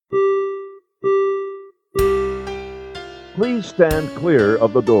please stand clear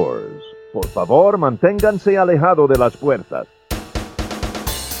of the doors. Por favor, manténganse alejado de las puertas.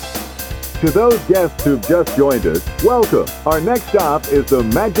 To those guests who've just joined us, welcome. Our next stop is the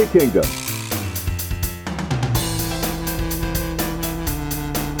Magic Kingdom.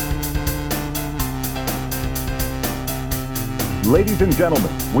 Ladies and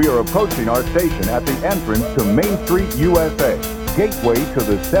gentlemen, we are approaching our station at the entrance to Main Street, USA, gateway to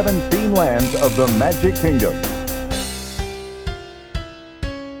the 7 theme lands of the Magic Kingdom.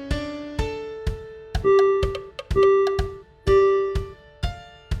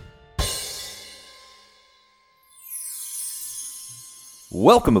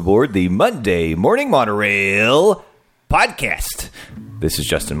 Welcome aboard the Monday Morning Monorail podcast. This is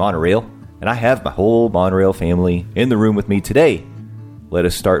Justin Monorail, and I have my whole Monorail family in the room with me today. Let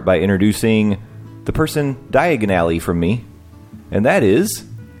us start by introducing the person diagonally from me, and that is...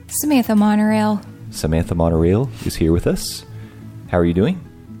 Samantha Monorail. Samantha Monorail is here with us. How are you doing?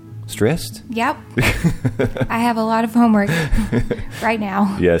 Stressed? Yep. I have a lot of homework right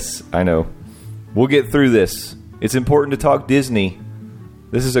now. Yes, I know. We'll get through this. It's important to talk Disney.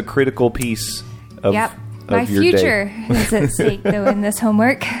 This is a critical piece of, yep. of My your future day. is at stake, though, in this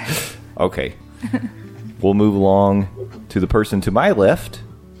homework. Okay. We'll move along to the person to my left.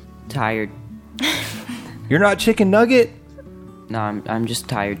 Tired. You're not Chicken Nugget? No, I'm just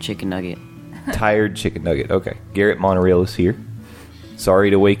tired chicken nugget. Tired Chicken Nugget. Okay. Garrett Monorail is here. Sorry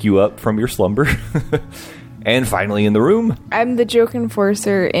to wake you up from your slumber. And finally in the room. I'm the joke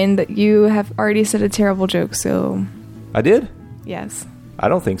enforcer, and you have already said a terrible joke, so... I did? Yes. I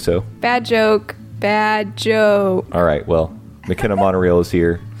don't think so. Bad joke. Bad joke. All right, well, McKenna Monorail is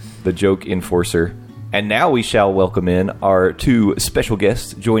here, the joke enforcer. And now we shall welcome in our two special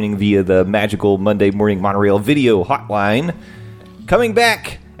guests joining via the magical Monday Morning Monorail video hotline. Coming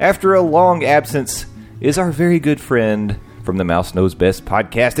back after a long absence is our very good friend from the Mouse Knows Best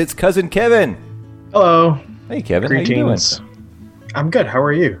podcast. It's Cousin Kevin. Hello. Hey, Kevin. Greetings. How you doing? I'm good. How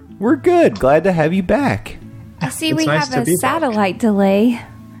are you? We're good. Glad to have you back. I see It's we nice have to a be back. satellite delay.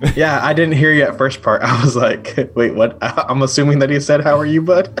 Yeah, I didn't hear you at first part. I was like, wait, what? I'm assuming that he said, how are you,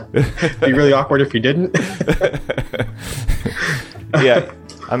 bud? It'd be really awkward if you didn't. Yeah,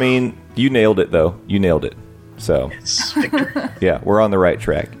 I mean, you nailed it, though. You nailed it. So, It's victory. yeah, we're on the right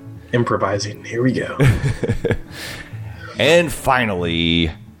track. Improvising. Here we go. And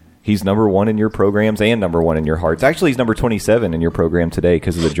finally, he's number one in your programs and number one in your hearts. Actually, he's number 27 in your program today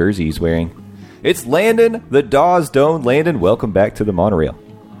because of the jersey he's wearing. It's Landon, the Dawes Doan. Landon, welcome back to the Monorail.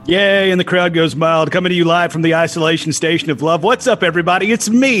 Yay, and the crowd goes mild. Coming to you live from the Isolation Station of Love. What's up, everybody? It's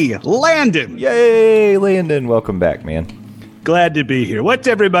me, Landon. Yay, Landon. Welcome back, man. Glad to be here. What's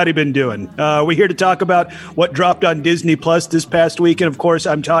everybody been doing? We're here to talk about what dropped on Disney Plus this past week. And, of course,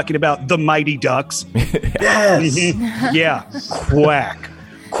 I'm talking about The Mighty Ducks. Yes. Yeah. Quack.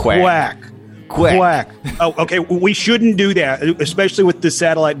 Quack. Quack. Oh, okay. We shouldn't do that, especially with the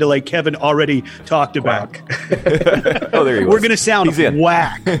satellite delay Kevin already talked about. Oh, there he was. We're going to sound He's in.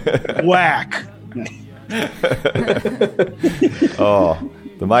 whack. Whack. Oh,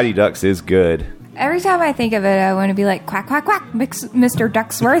 The Mighty Ducks is good. Every time I think of it, I want to be like, quack, quack, quack, Mr.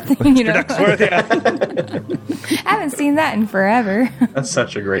 Ducksworth. You know? Ducksworth, yeah. I haven't seen that in forever. That's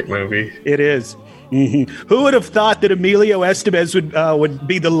such a great movie. It is. Mhm. Who would have thought that Emilio Estevez would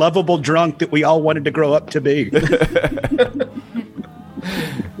be the lovable drunk that we all wanted to grow up to be?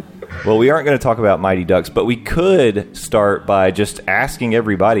 Well, we aren't going to talk about Mighty Ducks, but we could start by just asking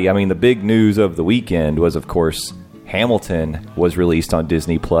everybody. I mean, the big news of the weekend was, of course, Hamilton was released on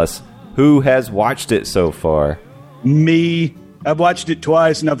Disney Plus. Who has watched it so far? Me. I've watched it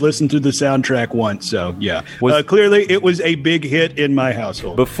twice, and I've listened to the soundtrack once, so yeah. Was- Clearly, it was a big hit in my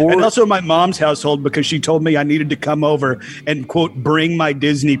household. Before- and also my mom's household, because she told me I needed to come over and, quote, bring my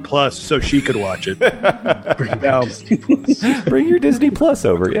Disney Plus so she could watch it. Now, Bring your Disney Plus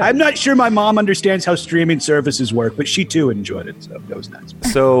over. Yeah. I'm not sure my mom understands how streaming services work, but she, too, enjoyed it, so that was nice.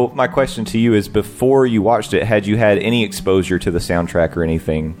 So my question to you is, before you watched it, had you had any exposure to the soundtrack or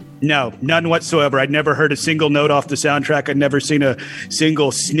anything? No, none whatsoever. I'd never heard a single note off the soundtrack. I'd never seen a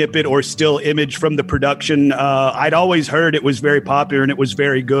single snippet or still image from the production. I'd always heard it was very popular and it was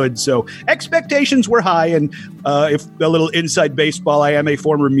very good. So expectations were high. And if a little inside baseball, I am a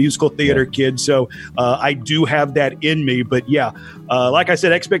former musical theater kid. So I do have that in me. But yeah, like I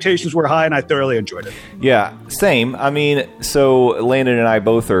said, expectations were high and I thoroughly enjoyed it. Yeah, same. I mean, so Landon and I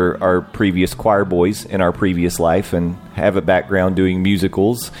both are previous choir boys in our previous life and have a background doing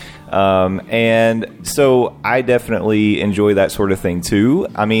musicals. And so I definitely enjoy that sort of thing too.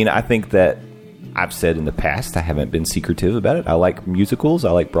 I mean, I think that I've said in the past, I haven't been secretive about it. I like musicals.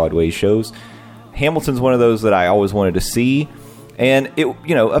 I like Broadway shows. Hamilton's one of those that I always wanted to see. And it,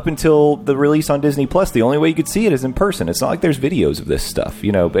 up until the release on Disney Plus, the only way you could see it is in person. It's not like there's videos of this stuff,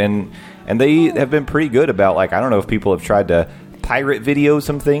 and they have been pretty good about, like, I don't know if people have tried to pirate video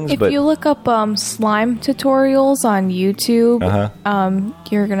some things, but if you look up slime tutorials on YouTube,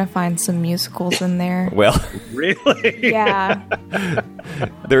 you're gonna find some musicals in there. well, Really? Yeah.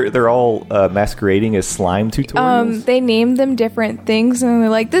 they're all masquerading as slime tutorials. They name them different things, and they're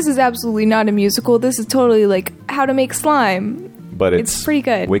like, "This is absolutely not a musical. This is totally like how to make slime." But it's pretty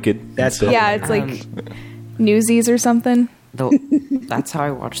good. Wicked. That's Yeah, it's like Newsies or something. Though that's how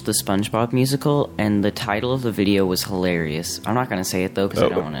I watched the SpongeBob musical, and the title of the video was hilarious. I'm not going to say it though because I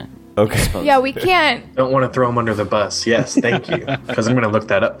don't want to. Okay. Yeah, we can't. Don't want to throw him under the bus. Yes, thank you. Because I'm going to look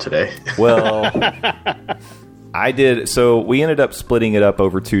that up today. Well, I did. So we ended up splitting it up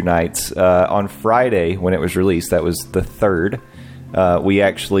over 2 nights. On Friday, when it was released, that was the 3rd, we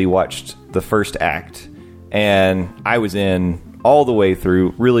actually watched the first act, and I was in all the way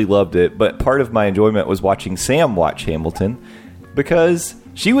through, really loved it. But part of my enjoyment was watching Sam watch Hamilton because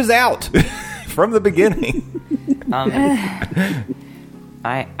she was out from the beginning.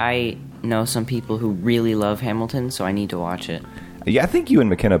 I know some people who really love Hamilton, so I need to watch it. Yeah, I think you and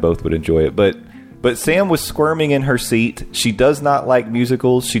McKenna both would enjoy it, but Sam was squirming in her seat. She does not like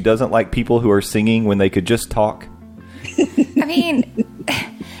musicals. She doesn't like people who are singing when they could just talk. I mean,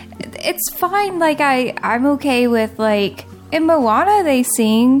 it's fine. Like, I'm okay with, like, in Moana they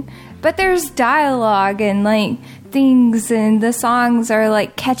sing, but there's dialogue and, like, things, and the songs are,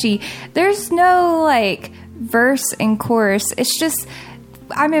 like, catchy. There's no, like, verse and chorus. It's just,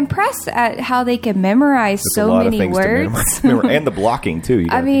 I'm impressed at how they can memorize There's so a lot many of things words. to memorize. And the blocking, too.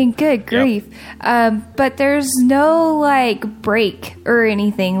 I mean, good grief. But there's no, like, break or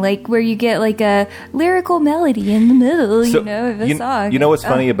anything, like, where you get, like, a lyrical melody in the middle, So, of a song. You know what's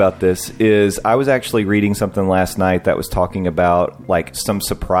funny about this is I was actually reading something last night that was talking about, like, some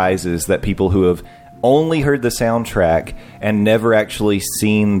surprises that people who have only heard the soundtrack and never actually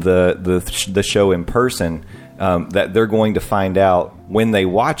seen the show in person, that they're going to find out when they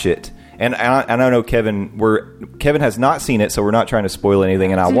watch it. And I know Kevin has not seen it, so we're not trying to spoil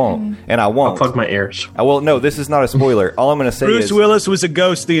anything, and I won't. I'll plug my ears. Well, no, this is not a spoiler. All I'm going to say Bruce is Willis was a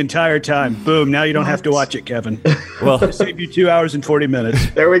ghost the entire time. Boom! Now you don't have to watch it, Kevin. well, Save you 2 hours and 40 minutes.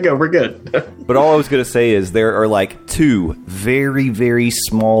 There we go. We're good. but all I was going to say is there are like 2 very, very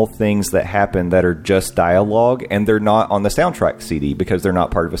small things that happen that are just dialogue, and they're not on the soundtrack CD because they're not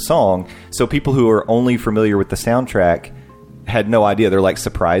part of a song. So people who are only familiar with the soundtrack had no idea. They're like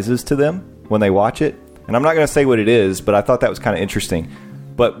surprises to them when they watch it. And I'm not going to say what it is, but I thought that was kind of interesting.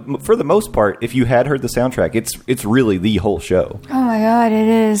 But for the most part, if you had heard the soundtrack, it's really the whole show. Oh my god, it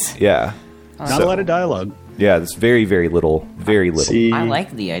is. Yeah. Not a lot of dialogue. Yeah, it's very, very little. Very little. See, I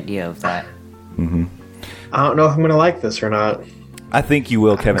like the idea of that. I don't know if I'm going to like this or not. I think you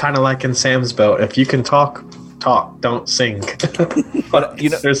will, Kevin. Kind of like in Sam's boat. If you can talk, don't sing. But,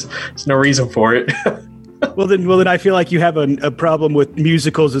 there's no reason for it. Well, then I feel like you have a problem with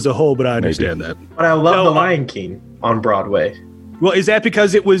musicals as a whole, but I understand that. But I love No, The Lion King on Broadway. Well, is that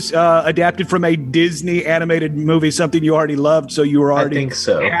because it was adapted from a Disney animated movie, something you already loved, so you were already think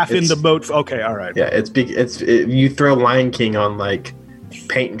so. half in the boat? Okay, all right. Yeah, you throw Lion King on like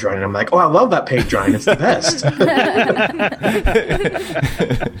paint drawing, and I'm like, oh, I love that paint drawing. It's the best.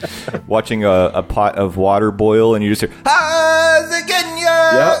 Watching a pot of water boil, and you just hear,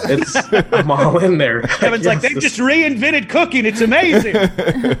 Yeah, I'm all in there. Kevin's like, they just reinvented cooking. It's amazing.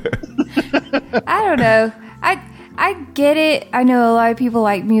 I don't know. I get it. I know a lot of people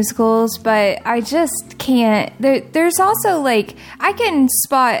like musicals, but I just can't. There's also, like, I can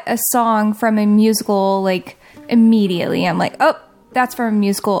spot a song from a musical, like, immediately. I'm like, oh, that's from a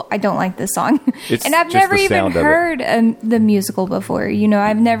musical. I don't like this song. And I've just never the even sound of it. heard the musical before.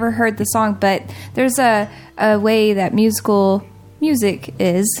 I've never heard the song, but there's a way that musical music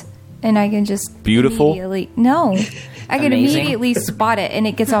is, and I can just Beautiful? No. I can Amazing. immediately spot it, and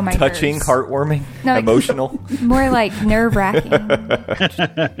it gets on my touching, nerves. heartwarming, No, like- emotional. More like nerve-wracking.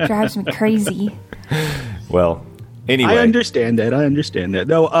 Drives me crazy. Well, anyway. I understand that.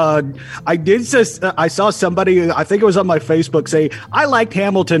 No, I saw somebody, I think it was on my Facebook, say, I liked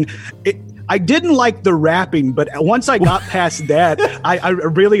Hamilton. I didn't like the rapping, but once I got past that, I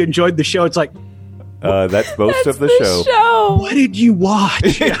really enjoyed the show. It's like, That's most of the show. what did you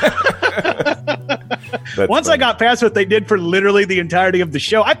watch? That's Once I funny. got past what they did for literally the entirety of the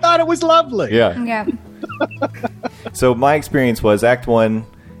show, I thought it was lovely. Yeah. Yeah. So my experience was Act 1,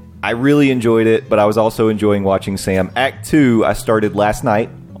 I really enjoyed it, but I was also enjoying watching Sam. Act 2, I started last night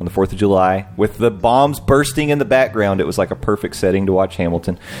on the 4th of July with the bombs bursting in the background. It was like a perfect setting to watch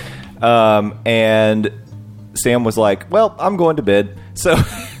Hamilton. And Sam was like, well, I'm going to bed. So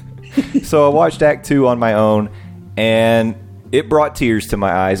I watched Act 2 on my own, and it brought tears to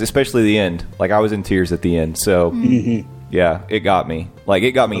my eyes, especially the end. Like, I was in tears at the end. So, yeah, it got me. Like,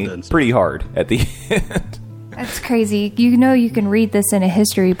 it got me pretty hard at the end. That's crazy. You know you can read this in a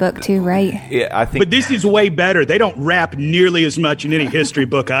history book too, right? Yeah, I think. But this is way better. They don't rap nearly as much in any history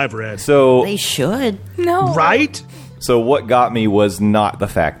book I've read. So, They should. No. Right? so what got me was not the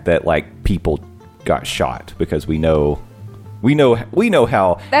fact that like people got shot, because we know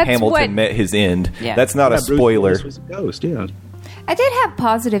how That's Hamilton what- met his end. Yeah. That's not a Yeah, Bruce spoiler. Willis was a ghost, yeah. I did have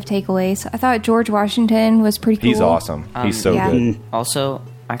positive takeaways. I thought George Washington was pretty cool. He's awesome. He's so yeah. good. Also,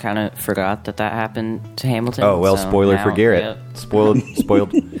 I kind of forgot that happened to Hamilton. Oh well, so spoiler now- for Garrett. yep.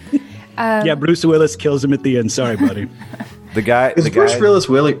 Spoiled. Yeah, Bruce Willis kills him at the end. Sorry, buddy. The guy. Is the Bruce guy, Willis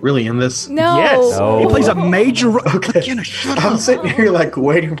really in this? No. Yes. No. He plays a major role. Okay. McKenna, shut I'm up. sitting here like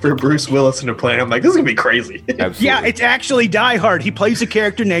waiting for Bruce Willis to play. I'm like, this is gonna be crazy. Absolutely. Yeah, it's actually Die Hard. He plays a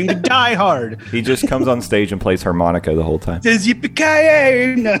character named Die Hard. He just comes on stage and plays harmonica the whole time. Says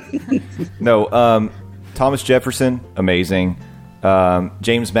yippee-ki-yay. No, Thomas Jefferson, amazing.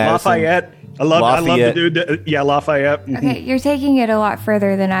 James Madison. Lafayette. I love Lafayette. the dude. Yeah, Lafayette. Okay, you're taking it a lot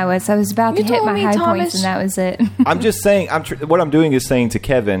further than I was. I was about to You hit told my me, high Thomas. points, and that was it. I'm just saying. What I'm doing is saying to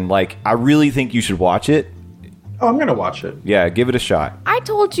Kevin, like, I really think you should watch it. Oh, I'm gonna watch it. Yeah, give it a shot. I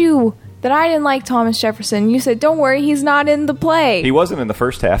told you that I didn't like Thomas Jefferson. You said, "Don't worry, he's not in the play." He wasn't in the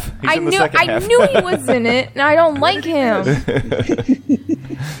first half. He's in the second half. I knew he was in it, and I don't like him.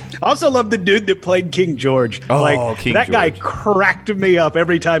 I also love the dude that played King George. Oh, King that guy George. cracked me up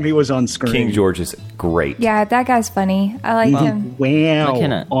every time he was on screen. King George is great. Yeah, that guy's funny. I liked him. Wow.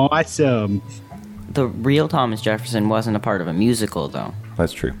 McKenna. Awesome. The real Thomas Jefferson wasn't a part of a musical, though.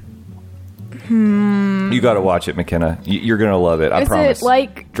 That's true. You got to watch it, McKenna. You're gonna love it. I Is promise. it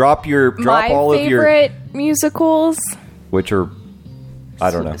like drop my all of your, favorite musicals? which are,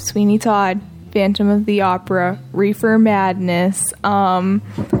 I don't know. Sweeney Todd, Phantom of the Opera, Reefer Madness, Little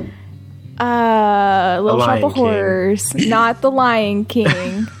Lion Shop of King. Horrors, not The Lion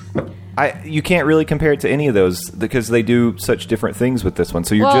King. You can't really compare it to any of those because they do such different things with this one.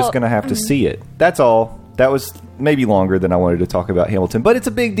 So you're Well, just going to have to see it. That's all. That was maybe longer than I wanted to talk about Hamilton, but it's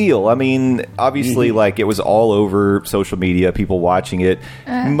a big deal. I mean, obviously, like, it was all over social media, people watching it,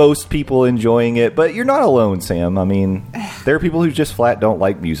 most people enjoying it, but you're not alone, Sam. I mean, there are people who just flat don't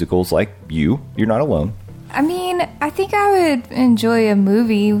like musicals like you. You're not alone. I mean, I think I would enjoy a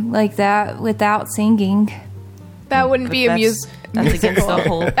movie like that without singing. That wouldn't be a That's against the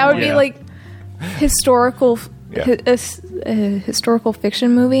whole. That would be Yeah. like historical, Yeah. historical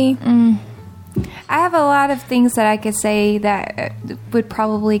fiction movie. I have a lot of things that I could say that would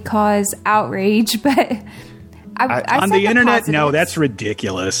probably cause outrage, but I On said the internet? No, positives. that's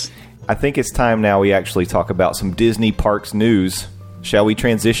ridiculous. I think it's time now we actually talk about some Disney Parks news. Shall we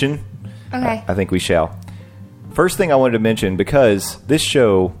transition? Okay. I think we shall. First thing I wanted to mention, because this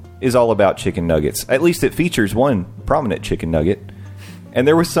show is all about chicken nuggets. At least it features one prominent chicken nugget. And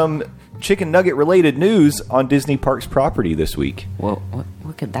there was some chicken nugget related news on Disney Parks property this week. What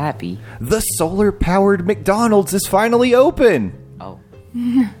could that be? The solar powered McDonald's is finally open. Oh,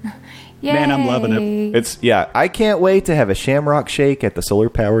 Yay. Man, I'm loving it. I can't wait to have a Shamrock Shake at the solar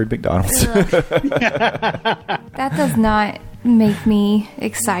powered McDonald's. That does not make me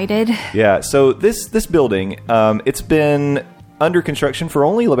excited. Yeah, so this building, it's been under construction for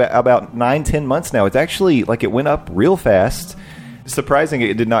only about 9-10 months now. It's actually, like, it went up real fast. Surprising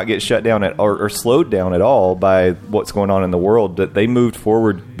it did not get shut down or slowed down at all by what's going on in the world. That they moved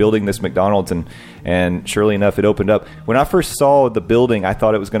forward building this McDonald's, and surely enough, it opened up. When I first saw the building, I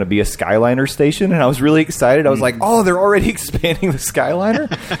thought it was going to be a Skyliner station, and I was really excited. I was like, oh, they're already expanding the Skyliner?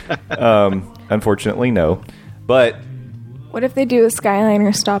 Unfortunately, no. But What if they do a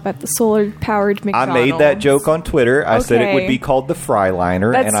Skyliner stop at the solar-powered I McDonald's? made that joke on Twitter. I said it would Okay. be called the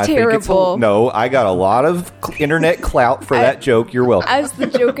Fryliner, That's and I terrible. think it's no. I got a lot of internet clout for that joke. You're welcome. As the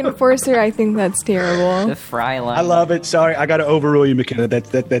joke enforcer, I think that's terrible. the fry line. I love it. Sorry, I got to overrule you, McKenna.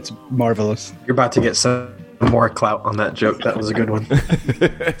 That's marvelous. You're about to get some more clout on that joke. That was a good one.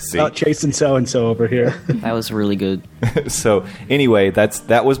 See? About chasing so and so over here. That was really good. So anyway,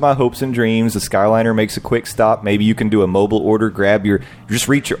 that was my hopes and dreams. The Skyliner makes a quick stop. Maybe you can do a mobile order. Just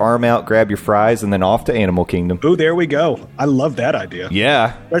reach your arm out, grab your fries, and then off to Animal Kingdom. Ooh, there we go. I love that idea.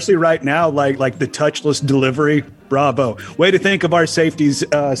 Yeah, Especially right now, like the touchless delivery. Bravo. Way to think of our safety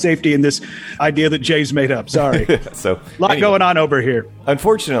in this idea that Jay's made up. Sorry. so Lot anyway. going on over here.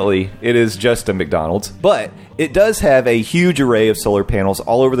 Unfortunately, it is just a McDonald's, but it does have a huge array of solar panels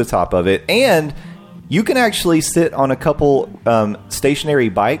all over the top of it, and You can actually sit on a couple stationary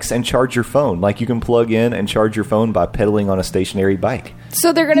bikes and charge your phone. Like, you can plug in and charge your phone by pedaling on a stationary bike.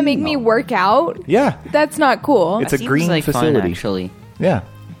 So they're going to make me work out? Yeah. That's not cool. It's That a green seems like facility. fun, actually. Yeah.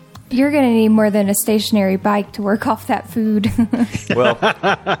 You're going to need more than a stationary bike to work off that food. Well,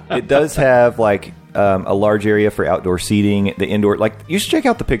 it does have, like, a large area for outdoor seating. The indoor, like, you should check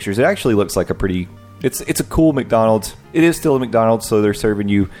out the pictures. It actually looks like a pretty... It's a cool McDonald's. It is still a McDonald's, so they're serving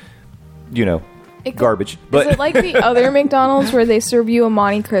you, garbage. But Is it like the other McDonald's where they serve you a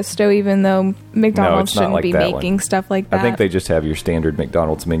Monte Cristo even though McDonald's not shouldn't like be that making one. stuff like that? I think they just have your standard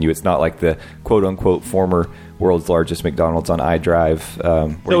McDonald's menu. It's not like the quote-unquote former world's largest McDonald's on iDrive.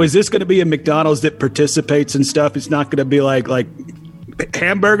 So is this going to be a McDonald's that participates in stuff? It's not going to be like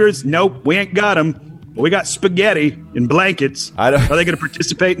hamburgers? Nope, we ain't got them. We got spaghetti and blankets. I don't- Are they going to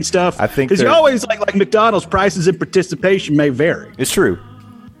participate in stuff? I think because you they're- always like McDonald's prices and participation may vary. It's true.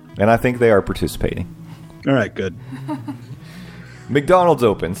 And I think they are participating. All right, good. McDonald's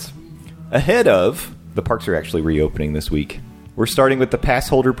opens. Ahead of... The parks are actually reopening this week. We're starting with the pass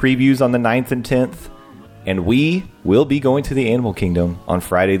holder previews on the 9th and 10th. And we will be going to the Animal Kingdom on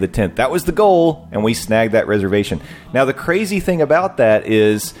Friday the 10th. That was the goal, and we snagged that reservation. Now, the crazy thing about that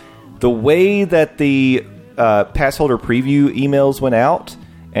is the way that the pass holder preview emails went out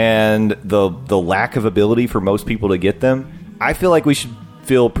and the lack of ability for most people to get them, I feel like we should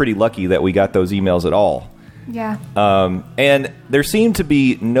feel pretty lucky that we got those emails at all. Yeah. And there seemed to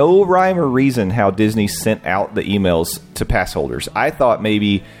be no rhyme or reason how Disney sent out the emails to pass holders. I thought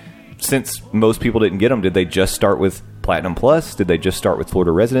maybe... Since most people didn't get them, did they just start with Platinum Plus? Did they just start with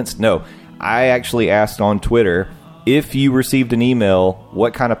Florida Residents? No. I actually asked on Twitter, if you received an email,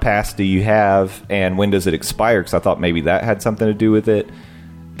 what kind of pass do you have and when does it expire? Because I thought maybe that had something to do with it.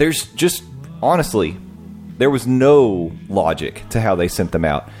 There's just, honestly, there was no logic to how they sent them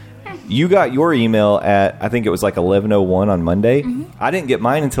out. You got your email at, I think it was like 11:01 on Monday. I didn't get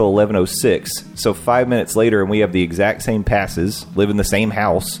mine until 11:06. So 5 minutes later, and we have the exact same passes, live in the same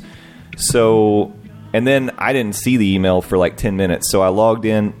house. So, and then I didn't see the email for like 10 minutes. So I logged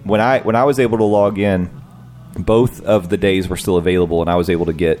in. When I was able to log in, both of the days were still available, and I was able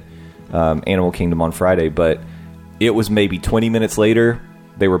to get Animal Kingdom on Friday. But it was maybe 20 minutes later,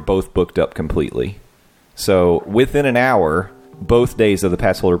 they were both booked up completely. So within an hour, both days of the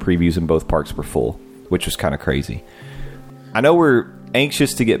pass holder previews in both parks were full, which was kind of crazy. I know we're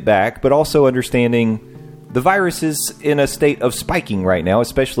anxious to get back, but also understanding the virus is in a state of spiking right now,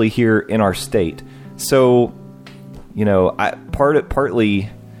 especially here in our state. So, I partly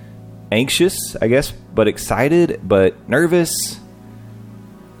anxious, I guess, but excited, but nervous.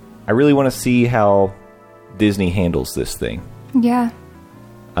 I really want to see how Disney handles this thing. Yeah.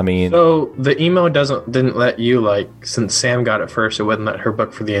 I mean... So the email didn't let you, since Sam got it first, it wouldn't let her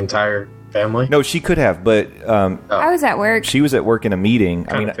book for the entire family? No, she could have, but... I was at work. She was at work in a meeting.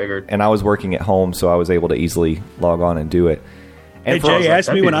 Kinda figured. And I was working at home, so I was able to easily log on and do it. Hey, And Jay asked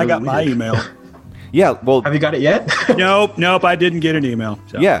me that'd when be I got really my weird. email. Yeah, well... Have you got it yet? Nope, I didn't get an email.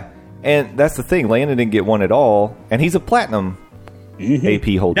 So. Yeah, and that's the thing. Landon didn't get one at all, and he's a platinum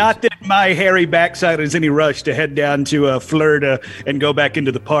AP holder. Not that my hairy backside is any rush to head down to Florida and go back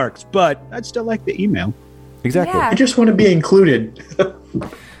into the parks, but I'd still like the email. Exactly. Yeah. I just want to be included.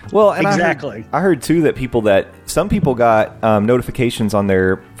 Well, and Exactly. I heard too that some people got notifications from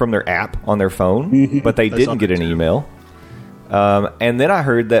their app on their phone, but they I saw didn't get that an too. email. And then I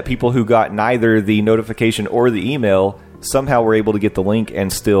heard that people who got neither the notification or the email somehow were able to get the link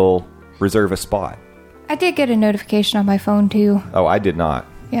and still reserve a spot. I did get a notification on my phone, too. Oh, I did not.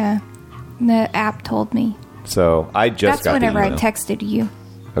 Yeah. The app told me. So I just That's got whenever the I email. texted you.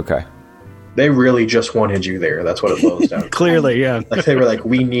 Okay. They really just wanted you there. That's what it boils down to. Clearly, yeah. They were like,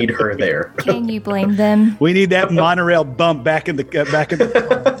 we need her there. Can you blame them? We need that monorail bump back in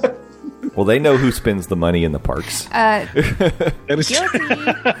the. Well, they know who spends the money in the parks. It was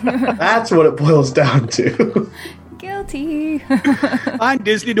That's what it boils down to. Guilty. fine,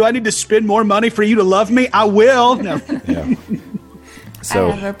 Disney. Do I need to spend more money for you to love me? I will. No. Yeah. I So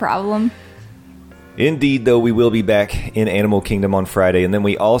have a problem. indeed, though, we will be back in Animal Kingdom on Friday, and then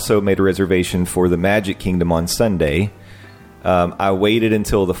we also made a reservation for the Magic Kingdom on Sunday. I waited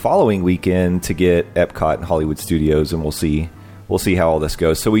until the following weekend to get Epcot and Hollywood Studios, and we'll see how all this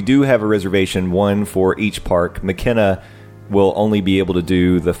goes. So we do have a reservation, one for each park. McKenna will only be able to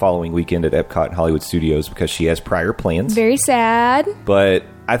do the following weekend at Epcot and Hollywood Studios because she has prior plans. Very sad. But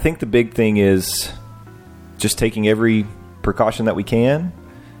I think the big thing is just taking every precaution that we can,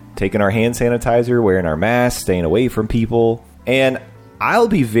 taking our hand sanitizer, wearing our masks, staying away from people. And I'll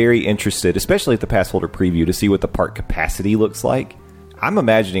be very interested, especially at the pass holder preview, to see what the park capacity looks like. I'm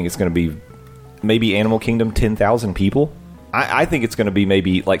imagining it's going to be maybe Animal Kingdom 10,000 people. I think it's going to be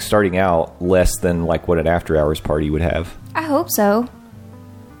maybe like starting out less than like what an after hours party would have. I hope so.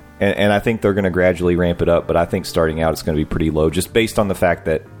 And I think they're going to gradually ramp it up, but I think starting out it's going to be pretty low just based on the fact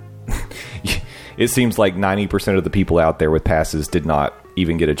that it seems like 90% of the people out there with passes did not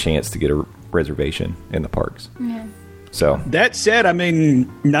even get a chance to get a reservation in the parks. Yeah. So That said, I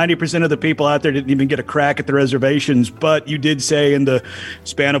mean, 90% of the people out there didn't even get a crack at the reservations, but you did say in the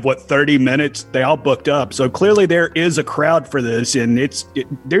span of, 30 minutes, they all booked up. So clearly there is a crowd for this, and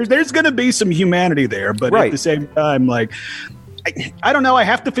there's going to be some humanity there. But Right. at the same time, I don't know. I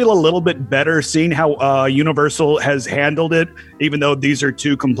have to feel a little bit better seeing how Universal has handled it, even though these are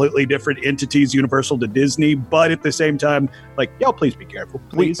two completely different entities, Universal to Disney. But at the same time, y'all, please be careful,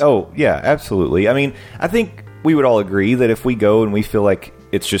 please. yeah, absolutely. I mean, I think we would all agree that if we go and we feel like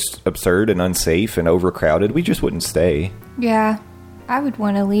it's just absurd and unsafe and overcrowded, we just wouldn't stay. Yeah. I would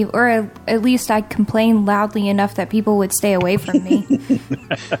want to leave, or at least I'd complain loudly enough that people would stay away from me.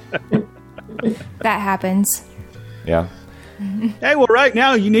 That happens. Yeah. Hey, well, right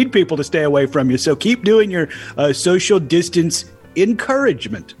now you need people to stay away from you, so keep doing your social distance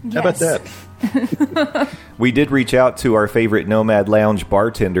encouragement. How about Yes. that? We did reach out to our favorite Nomad Lounge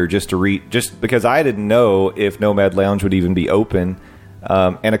bartender just because I didn't know if Nomad Lounge would even be open.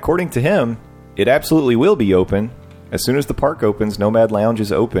 And according to him, it absolutely will be open. As soon as the park opens, Nomad Lounge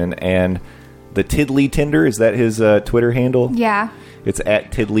is open. And the Tiddly Tender, is that his Twitter handle? Yeah. It's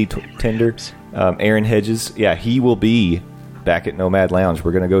at Tiddly Tender. Aaron Hedges, yeah, he will be back at Nomad Lounge.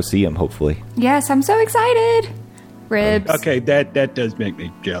 We're going to go see him, hopefully. Yes, I'm so excited. Ribs. Okay, that does make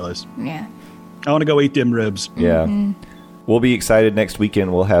me jealous. Yeah. I want to go eat them ribs. Yeah. We'll be excited next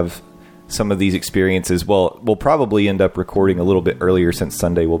weekend. We'll have some of these experiences. Well, we'll probably end up recording a little bit earlier since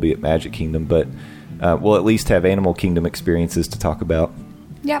Sunday we'll be at Magic Kingdom, but we'll at least have Animal Kingdom experiences to talk about.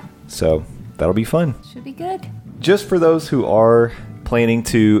 Yep. So that'll be fun. Should be good. Just for those who are planning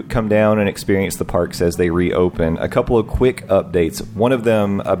to come down and experience the parks as they reopen, a couple of quick updates. One of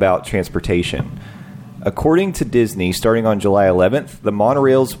them about transportation. According to Disney, starting on July 11th, the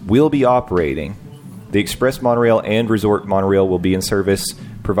monorails will be operating. The Express Monorail and Resort Monorail will be in service,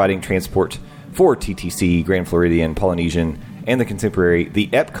 providing transport for TTC, Grand Floridian, Polynesian, and the Contemporary. The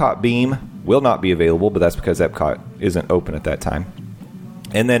Epcot Beam will not be available, but that's because Epcot isn't open at that time.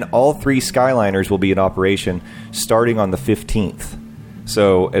 And then all three Skyliners will be in operation starting on the 15th.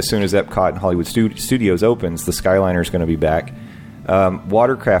 So as soon as Epcot and Hollywood Studios opens, the Skyliner is going to be back.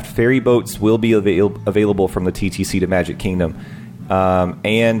 Watercraft ferry boats will be available from the TTC to Magic Kingdom.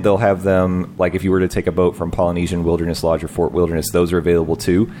 And they'll have them, like if you were to take a boat from Polynesian, Wilderness Lodge, or Fort Wilderness, those are available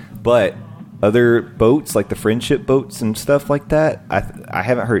too. But other boats, like the Friendship boats and stuff like that, I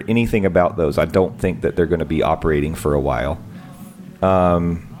haven't heard anything about those. I don't think that they're going to be operating for a while.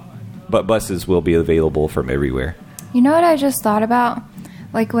 But buses will be available from everywhere. You know what I just thought about?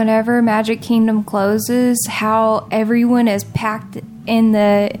 Like whenever Magic Kingdom closes, how everyone is packed in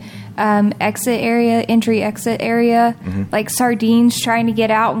the entry-exit area, like sardines trying to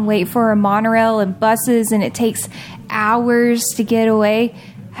get out and wait for a monorail and buses, and it takes hours to get away.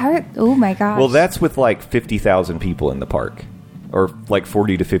 Oh my gosh. Well, that's with like 50,000 people in the park. Or like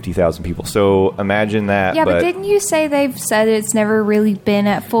 40 to 50,000 people. So imagine that. Yeah, but didn't you say they've said it's never really been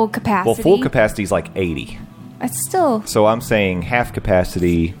at full capacity? Well, full capacity is like 80. It's still... So I'm saying half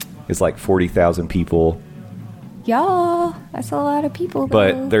capacity is like 40,000 people. Y'all, that's a lot of people.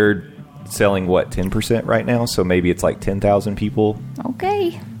 But they're selling, 10% right now? So maybe it's like 10,000 people.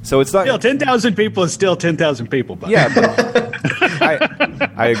 Okay. So it's not... Still, 10,000 people is still 10,000 people. But. Yeah, but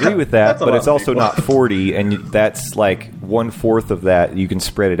I agree with that, but it's also not 40, and that's like 1/4 of that. You can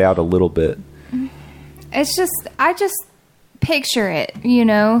spread it out a little bit. It's just... I just picture it,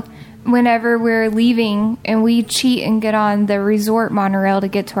 whenever we're leaving and we cheat and get on the resort monorail to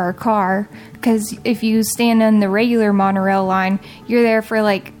get to our car, because if you stand in the regular monorail line, you're there for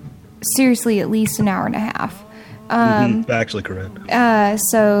seriously at least an hour and a half. Actually correct.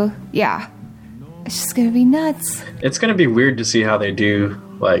 So yeah, it's just gonna be nuts. It's gonna be weird to see how they do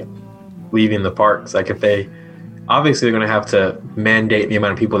leaving the parks. If they obviously they're gonna have to mandate the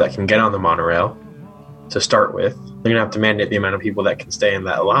amount of people that can get on the monorail to start with. They're gonna have to mandate the amount of people that can stay in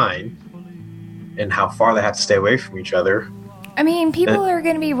that line and how far they have to stay away from each other. I mean, people are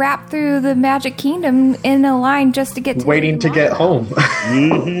going to be wrapped through the Magic Kingdom in a line just to get to waiting to get home.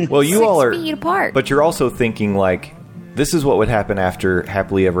 Well, you 6 all are feet apart. But you're also thinking this is what would happen after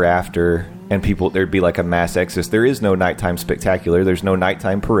Happily Ever After, and there'd be a mass exodus. There is no nighttime spectacular. There's no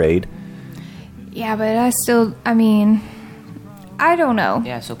nighttime parade. Yeah, but I don't know.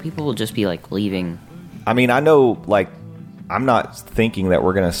 Yeah, so people will just be leaving. I mean, I know I'm not thinking that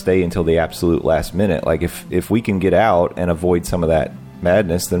we're going to stay until the absolute last minute. Like, if we can get out and avoid some of that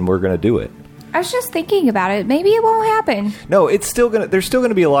madness, then we're going to do it. I was just thinking about it. Maybe it won't happen. No, it's still going to. There's still going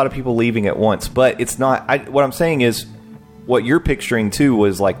to be a lot of people leaving at once, but it's not. What I'm saying is, what you're picturing too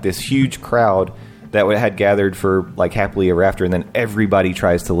was like this huge crowd that had gathered for like happily ever after, and then everybody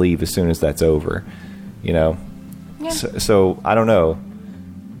tries to leave as soon as that's over. You know. Yeah. So I don't know.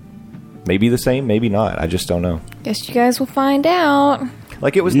 Maybe the same, maybe not. I just don't know. Guess you guys will find out.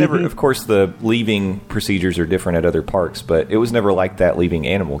 Like, it was never, of course, the leaving procedures are different at other parks, but it was never like that leaving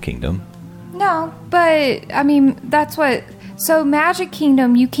Animal Kingdom. No, but, I mean, that's what... So, Magic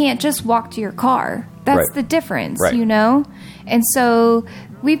Kingdom, you can't just walk to your car. That's Right. the difference, Right. you know? And so,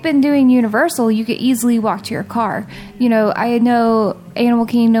 we've been doing Universal, you could easily walk to your car. You know, I know Animal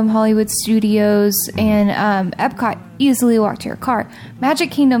Kingdom, Hollywood Studios, and Epcot easily walk to your car.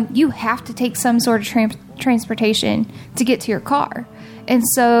 Magic Kingdom, you have to take some sort of transportation to get to your car. And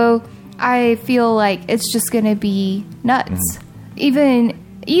so, I feel like it's just going to be nuts. Even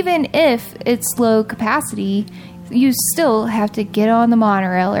if it's low capacity, you still have to get on the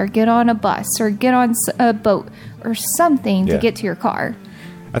monorail or get on a bus or get on a boat or something to Yeah. get to your car.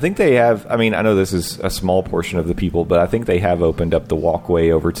 I think they have, I mean, I know this is a small portion of the people, but I think they have opened up the walkway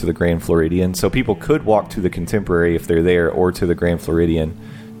over to the Grand Floridian. So people could walk to the Contemporary if they're there, or to the Grand Floridian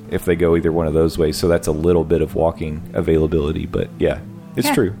if they go either one of those ways. So that's a little bit of walking availability. But yeah, it's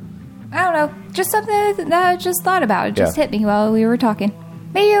Yeah. true. I don't know. Just something that I just thought about. It just Yeah. hit me while we were talking.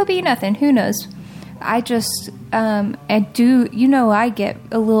 Maybe it'll be nothing. Who knows? I just, I get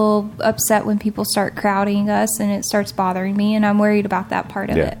a little upset when people start crowding us and it starts bothering me, and I'm worried about that part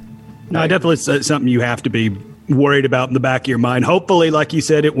of Yeah. it. No, definitely it's something you have to be worried about in the back of your mind. Hopefully, like you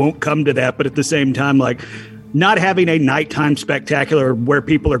said, it won't come to that. But at the same time, like, not having a nighttime spectacular where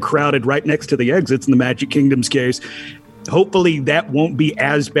people are crowded right next to the exits in the Magic Kingdom's case, hopefully that won't be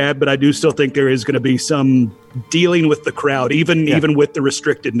as bad. But I do still think there is going to be some dealing with the crowd, even with the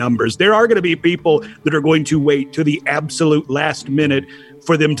restricted numbers. There are going to be people that are going to wait to the absolute last minute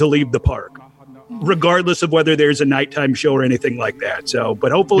for them to leave the park, regardless of whether there's a nighttime show or anything like that. So,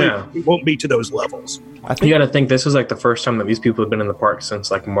 but hopefully it won't be to those levels. You got to think this is like the first time that these people have been in the park since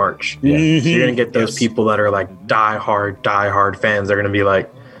like March. So you're going to get those people that are like die-hard fans. They're going to be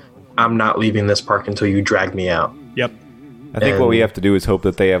like, I'm not leaving this park until you drag me out. Yep. I think what we have to do is hope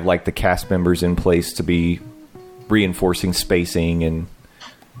that they have like the cast members in place to be reinforcing spacing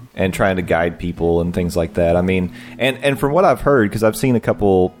and trying to guide people and things like that. I mean, and from what I've heard, because I've seen a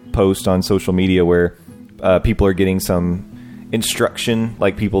couple posts on social media where people are getting some instruction,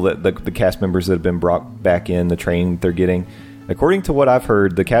 like people that the cast members that have been brought back in, the training they're getting. According to what I've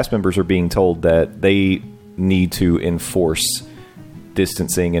heard, the cast members are being told that they need to enforce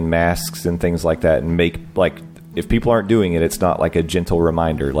distancing and masks and things like that, and make, like, if people aren't doing it, it's not like a gentle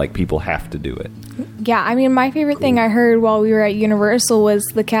reminder, like people have to do it. Yeah, I mean, my favorite thing I heard while we were at Universal was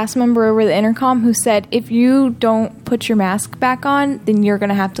the cast member over the intercom who said, if you don't put your mask back on, then you're going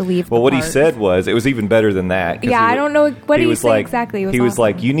to have to leave Well, the what he park. said was, it was even better than that. 'cause Yeah, I don't know what he was said like, exactly. It was he was awesome.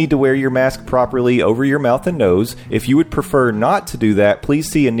 like, you need to wear your mask properly over your mouth and nose. If you would prefer not to do that, please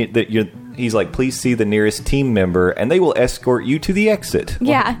see he's like, please see the nearest team member, and they will escort you to the exit.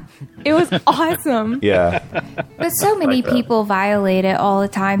 Yeah, it was awesome. Yeah. But so many people violate it all the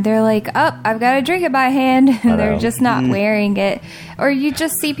time. They're like, oh, I've got to drink it by hand. And they're know. just not wearing it. Or you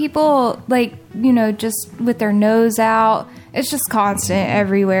just see people, like, just with their nose out. It's just constant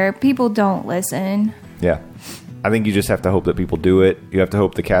everywhere. People don't listen. Yeah. I think you just have to hope that people do it. You have to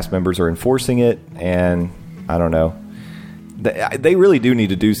hope the cast members are enforcing it, and I don't know. They really do need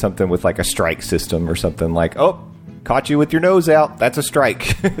to do something with like a strike system or something, like, oh, caught you with your nose out. That's a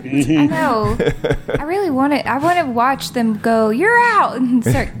strike. I know. I really want it. I want to watch them go, you're out, and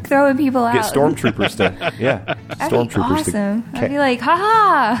start throwing people out. Get stormtroopers to, That'd be stormtroopers awesome. to I'd be like,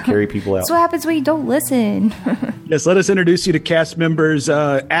 ha-ha. carry people out. That's what happens when you don't listen. Yes, let us introduce you to cast members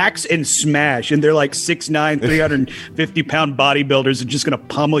Axe and Smash, and they're like 6'9", 350-pound bodybuilders and just going to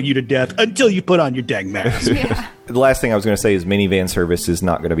pummel you to death until you put on your dang mask. The last thing I was going to say is minivan service is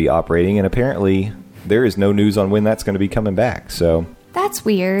not going to be operating, and apparently there is no news on when that's going to be coming back. So That's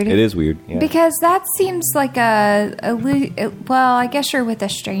weird. it is weird. Yeah. Because that seems like well, I guess you're with a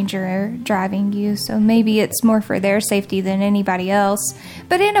stranger driving you, so maybe it's more for their safety than anybody else.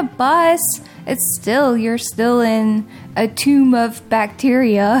 But in a bus, you're still in a tomb of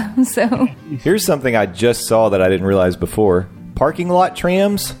bacteria. So Here's something I just saw that I didn't realize before. Parking lot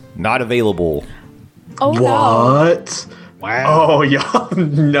trams, not available. Oh, no. What? Wow. Oh, y'all.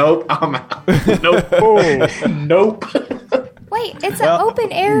 Nope. I'm out. Nope. Nope. wait, it's an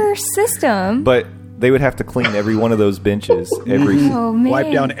open air system. But They would have to clean every one of those benches. Oh man.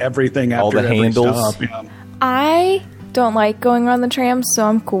 Wipe down everything after All the every handles. stop, yeah. I don't like going on the tram, so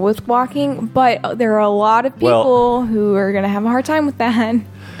I'm cool with walking. But there are a lot of people Well- who are going to have a hard time with that.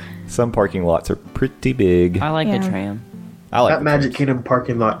 Some parking lots are pretty big. I like Yeah. the tram. I like That Magic Kingdom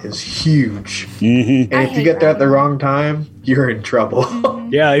parking lot is huge. Mm-hmm. And if you get there at the wrong time, you're in trouble.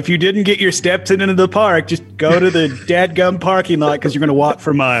 Yeah, if you didn't get your steps into the park, just go to the dadgum parking lot because you're going to walk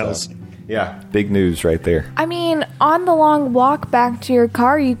for miles. Yeah, big news right there. I mean, on the long walk back to your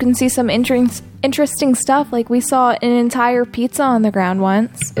car, you can see some interesting stuff. Like, we saw an entire pizza on the ground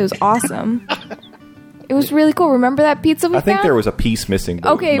once. It was awesome. It was really cool. Remember that pizza we I think found? there was a piece missing.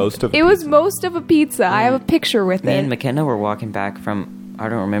 But Okay, most of it was most of a pizza. I have a picture with Me it. and McKenna were walking back from, I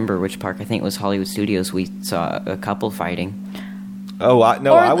don't remember which park, I think it was Hollywood Studios. We saw a couple fighting. Oh, Or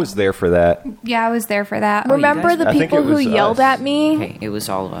I was there for that. Yeah, I was there for that. Remember guys- the I think people it who was yelled us. at me? Okay, it was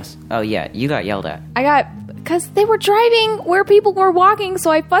all of us. Oh yeah, you got yelled at. I got, because they were driving where people were walking, so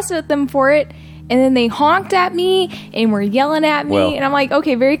I fussed at them for it. And then they honked at me and were yelling at me. Well- And I'm like,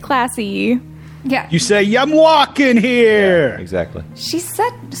 okay, very classy. Yeah. You say, I'm walking here. Exactly. She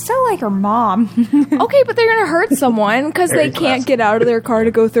said so like her mom. Okay, but they're going to hurt someone because they Very can't classy. get out of their car to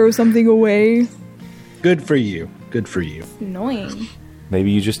go throw something away. Good for you. Good for you. Annoying.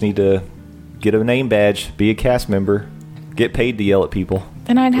 Maybe you just need to get a name badge, be a cast member, get paid to yell at people.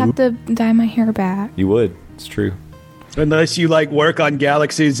 Then I'd have to dye my hair back. You would. It's true. Unless you like work on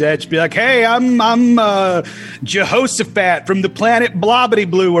Galaxy's Edge, be like, hey, I'm Jehoshaphat from the planet Blobbity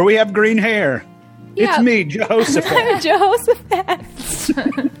Blue where we have green hair. Yeah. It's me, Jehoshaphat. I'm Jehoshaphat.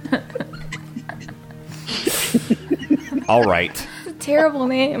 All right. Terrible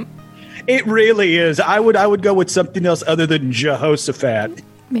name. It really is. I would go with something else other than Jehoshaphat.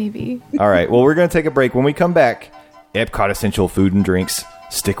 Maybe. All right. Well, we're going to take a break. When we come back, Epcot Essential Food and Drinks.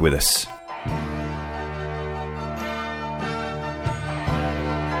 Stick with us.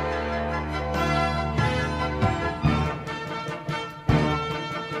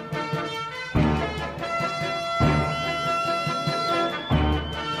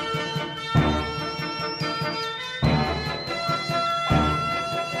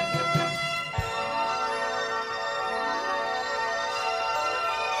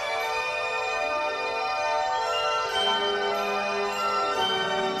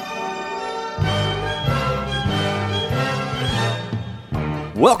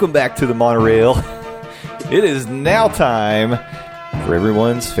 Welcome back to the monorail. It is now time for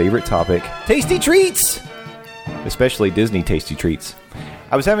everyone's favorite topic, tasty treats, especially Disney tasty treats.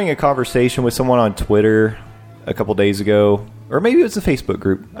 I was having a conversation with someone on Twitter a couple days ago, or maybe it was a Facebook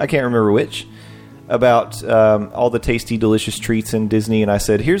group, I can't remember which, about all the tasty, delicious treats in Disney, and I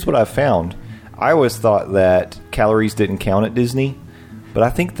said, here's what I've found. I always thought that calories didn't count at Disney, but I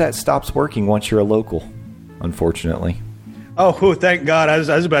think that stops working once you're a local, unfortunately. Oh, thank God. I was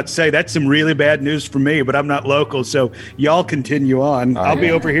about to say, that's some really bad news for me, but I'm not local, so y'all continue on. I'll be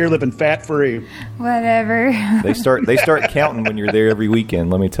yeah. over here living fat-free. Whatever. They start counting when you're there every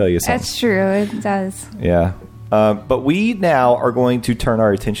weekend, let me tell you something. That's true. It does. Yeah. But we now are going to turn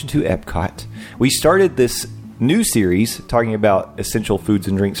our attention to Epcot. We started this new series talking about essential foods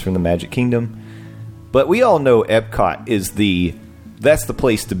and drinks from the Magic Kingdom. But we all know Epcot is that's the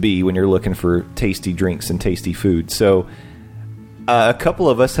place to be when you're looking for tasty drinks and tasty food. So a couple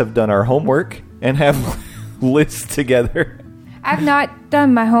of us have done our homework and have lists together. I've not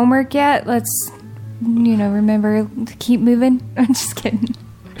done my homework yet. Let's, remember to keep moving. I'm just kidding.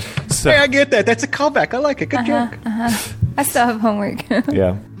 So, Hey, I get that. That's a callback. I like it. Good joke. I still have homework.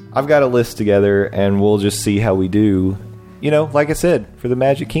 yeah. I've got a list together, and we'll just see how we do. Like I said, for the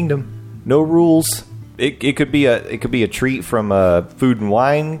Magic Kingdom, no rules. It could be a treat from a food and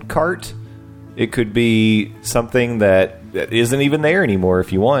wine cart. It could be something that isn't even there anymore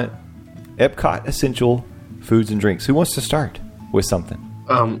if you want. Epcot Essential Foods and Drinks. Who wants to start with something?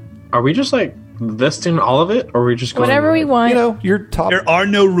 Are we just like listing all of it, or are we just going Whatever we want. Your top There are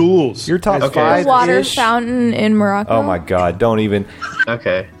no rules. your top Okay. five Water ish. fountain in Morocco. Oh my God! Don't even.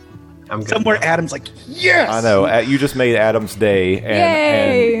 Okay, I'm good. Somewhere Adam's like, yes! I know. You just made Adam's day.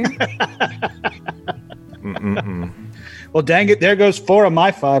 Yay! Well, dang it. There goes 4 of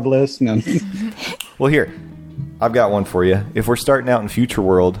my 5 lists. No. Well, here, I've got one for you. If we're starting out in Future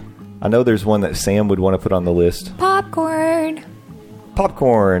World, I know there's one that Sam would want to put on the list. Popcorn.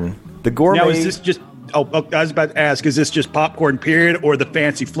 Popcorn. The gourmet. Now, is this just... Oh, I was about to ask, is this just popcorn, period, or the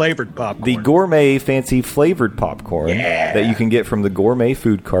fancy flavored popcorn? the gourmet fancy flavored popcorn that you can get from the gourmet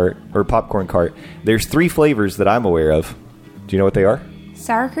food cart or popcorn cart. There's 3 flavors that I'm aware of. Do you know what they are?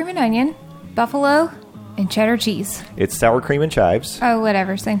 Sour cream and onion. Buffalo. And cheddar cheese. It's sour cream and chives, Oh,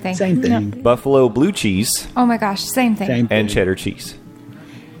 whatever. Same thing. Same thing. buffalo blue cheese, Oh my gosh. Same thing. Same thing. and cheddar cheese.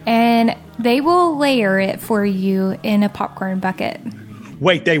 And they will layer it for you in a popcorn bucket.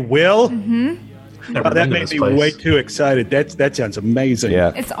 Wait, they will? Never Oh, been that to made this me place. way too excited. That sounds amazing.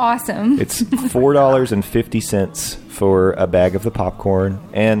 Yeah. It's awesome. It's $4.50 for a bag of the popcorn,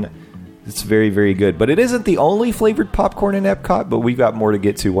 and it's very, very good. But it isn't the only flavored popcorn in Epcot, but we've got more to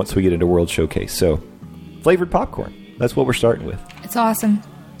get to once we get into World Showcase. So, flavored popcorn. That's what we're starting with. It's awesome.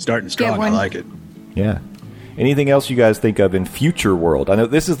 Starting strong. I one. like it. Yeah. Anything else you guys think of in Future World? I know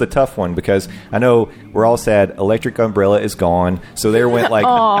this is the tough one because I know we're all sad Electric Umbrella is gone. So there went like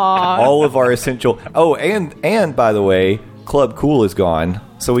all of our essential. Oh, and by the way, Club Cool is gone.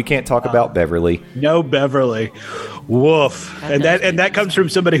 So we can't talk about Beverly. No Beverly. Woof. And that comes from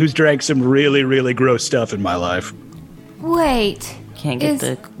somebody who's drank some really, really gross stuff in my life. Wait. Can't get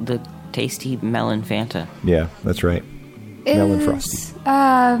Is- the tasty melon Fanta. Yeah, that's right. Melon Frosty.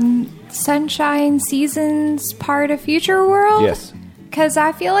 Sunshine Seasons part of Future World? Yes. Because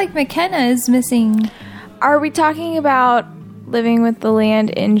I feel like McKenna is missing. Are we talking about living with the land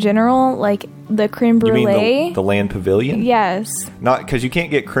in general, like the creme You brulee? mean the Land Pavilion? Yes. Not because you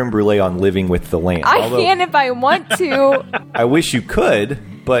can't get creme brulee on Living with the Land. I Although can if I want to. I wish you could,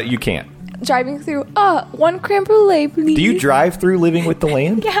 but you can't. Driving through, one creme brulee, please. Do you drive through Living with the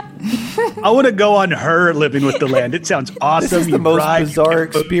Land? Yeah. I want to go on her living with the land. It sounds awesome. This is the You most drive, bizarre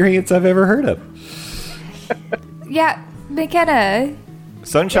experience I've ever heard of. Yeah, McKenna.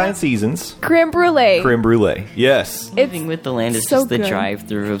 Sunshine Seasons, Creme brulee. creme brulee. Yes. Living with the land is so just the good.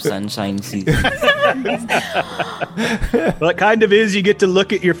 drive-through of Sunshine Season. Well, it kind of is. You get to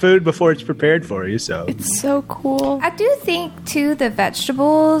look at your food before it's prepared for you. So It's so cool. I do think, too, the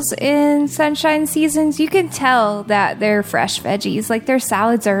vegetables in Sunshine Seasons, you can tell that they're fresh veggies. Like, their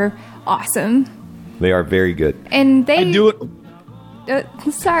salads are awesome. They are very good. And they... I do it.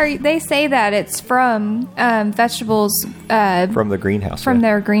 Sorry, they say that it's from vegetables From the greenhouse. from yeah.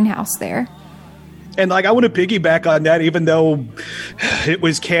 their greenhouse there. And like, I want to piggyback on that, even though it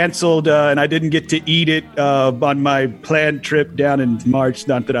was canceled and I didn't get to eat it on my planned trip down in March.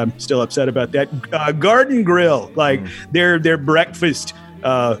 Not that I'm still upset about that. Garden Grill, like their breakfast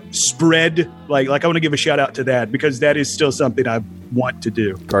spread. Like I want to give a shout out to that because that is still something I want to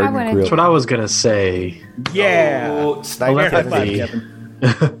do. Garden I wanna- Grill. That's what I was gonna say. Yeah. Oh, Sniper High Kevin.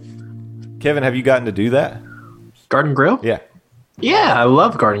 five, Kevin. Kevin, have you gotten to do that? Garden Grill? Yeah. Yeah, I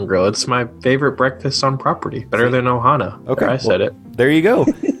love Garden Grill. It's my favorite breakfast on property. Better than Ohana. Okay. I said well, it. There you go.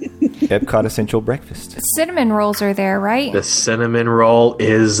 Epcot Essential Breakfast. Cinnamon rolls are there, right? The cinnamon roll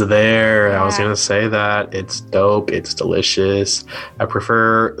is there. I was Yeah. gonna say that. It's dope. It's delicious. I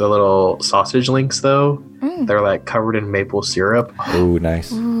prefer the little sausage links though. They're like covered in maple syrup. Oh,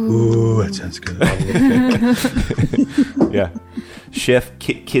 nice. Ooh, that sounds good. Yeah. Chef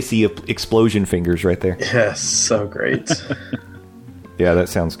Kissy explosion fingers right there. Yes, so great. Yeah, that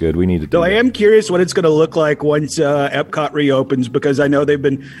sounds good. We need to do Though I that. am curious what it's going to look like once Epcot reopens because I know they've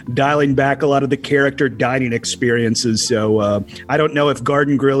been dialing back a lot of the character dining experiences. So I don't know if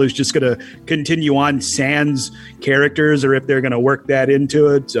Garden Grill is just going to continue on sans characters or if they're going to work that into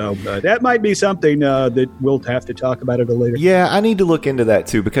it. So that might be something that we'll have to talk about at a later. Yeah, I need to look into that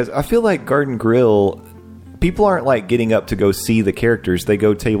too because I feel like Garden Grill, people aren't like getting up to go see the characters. They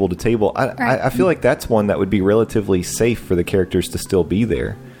go table to table. I feel like that's one that would be relatively safe for the characters to still be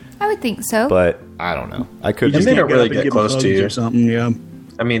there. I would think so. But I don't know. I could And just they don't Get really up and get give close them to hugs you. or something. Yeah.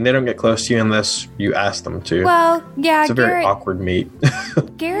 I mean, they don't get close to you unless you ask them to. well, yeah, it's a very Garrett, awkward meet.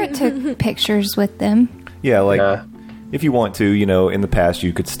 Garrett took pictures with them. yeah, like Yeah. if you want to, in the past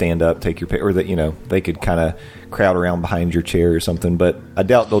you could stand up, take your pic, or that they could kind of crowd around behind your chair or something. But I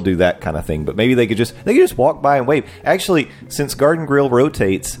doubt they'll do that kind of thing. But maybe they could just walk by and wave. Actually, since Garden Grill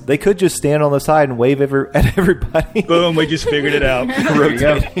rotates, they could just stand on the side and wave at everybody. Boom, we just figured it out. There you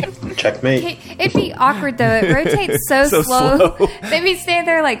go. Checkmate. It'd be awkward though. It rotates so, So slow. slow. They'd be standing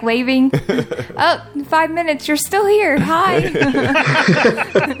there like waving. Oh, 5 minutes. You're still here. Hi.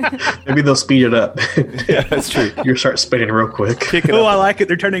 Maybe they'll speed it up. Yeah, that's true. You start spinning real quick. Kick it Oh, I up. like it.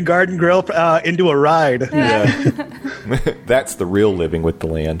 They're turning Garden Grill into a ride. Yeah. That's the real living with the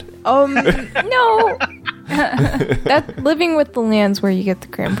land. No. That living with the land's where you get the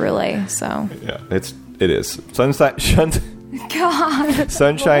creme brulee. So Yeah, it is. Sunshine God.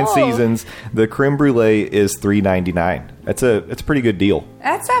 Whoa. Seasons. The creme brulee is $3.99. It's a pretty good deal.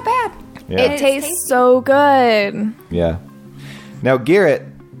 That's not bad. Yeah. it tastes so good. Yeah. Now, Garrett,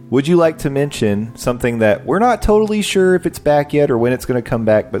 would you like to mention something that we're not totally sure if it's back yet or when it's going to come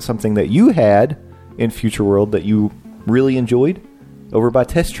back, but something that you had in Future World that you really enjoyed over by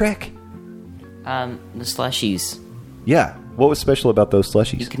Test Track? The slushies. Yeah. What was special about those You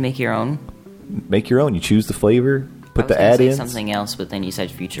slushies? can make your own. Make your own. You choose the flavor, put I was the gonna say add-ins. something else, but then you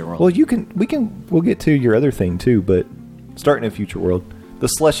said Future World. Well, we'll get to your other thing too, but starting in Future World, the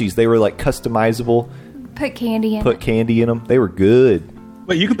slushies, they were like customizable, Put candy in put it. candy in them. They were good.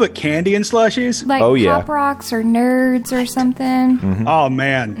 But you can put candy in slushies? Like Oh, yeah. Pop Rocks or Nerds or something. Oh,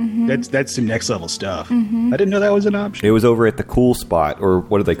 man. That's some next level stuff. I didn't know that was an option. It was over at the Cool Spot, or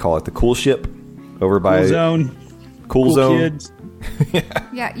what do they call it? The Cool Ship, over by Cool Zone. Cool Zone. Kids.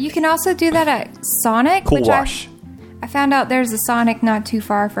 Yeah, you can also do that at Sonic. Cool which Wash. I found out there's a Sonic not too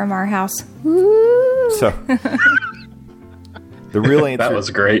far from our house. So the real answer, That was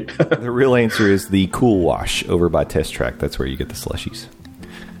great. the real answer is the Cool Wash over by Test Track. That's where you get the slushies.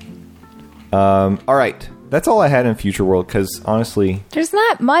 All right, that's all I had in Future World because honestly, There's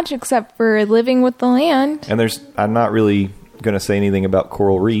not much except for living with the land. and I'm not really going to say anything about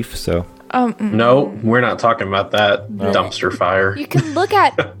Coral Reef. So No, we're not talking about that dumpster fire. You can look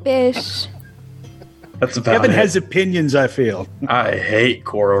at fish. That's about Kevin it. has opinions, I feel. I hate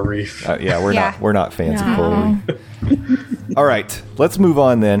coral reef. yeah, Yeah. we're not fans of Coral Reef. All right, let's move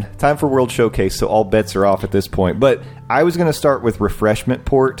on then. Time for World Showcase, so all bets are off at this point. But I was going to start with Refreshment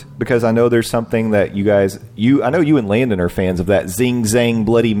Port because I know there's something that you guys, I know you and Landon are fans of that Zing Zang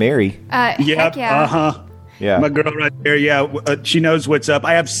Bloody Mary. Heck yeah. Uh-huh. Yeah. My girl right there, yeah, she knows what's up.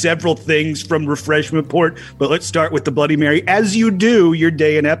 I have several things from Refreshment Port, but let's start with the Bloody Mary. As you do your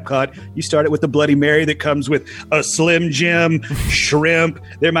day in Epcot, you start it with the Bloody Mary that comes with a Slim Jim, shrimp,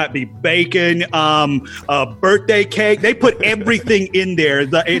 there might be bacon, a birthday cake. They put everything in there.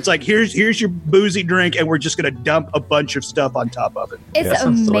 It's like, here's your boozy drink, and we're just going to dump a bunch of stuff on top of it. It's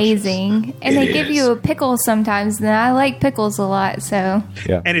sounds amazing. And It they give is. you a pickle sometimes, and I like pickles a lot, so.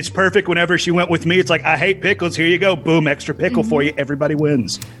 Yeah. And it's perfect whenever she went with me. It's like, I hate pickles. Here you go. Boom, extra pickle for you. Everybody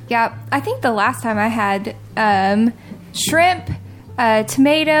wins. Yeah, I think the last time I had shrimp,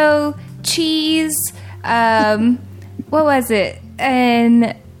 tomato, cheese, what was it?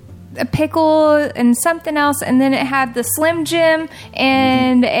 And a pickle and something else, and then it had the Slim Jim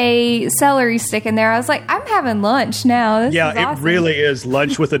and a celery stick in there. I was like, I'm having lunch now. This Yeah, is it awesome. really is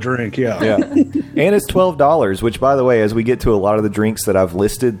lunch with a drink. Yeah. Yeah. And it's $12, which, by the way, as we get to a lot of the drinks that I've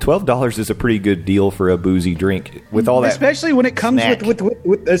listed, $12 is a pretty good deal for a boozy drink with all that. Especially when it comes snack. with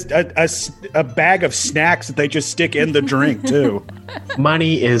a bag of snacks that they just stick in the drink, too.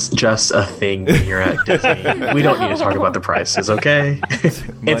 Money is just a thing when you're at Disney. We don't need to talk about the prices, okay?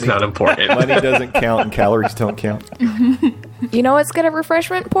 It's not important. Money doesn't count and calories don't count. You know what's good at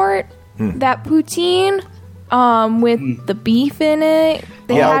Refreshment Port? That poutine with the beef in it.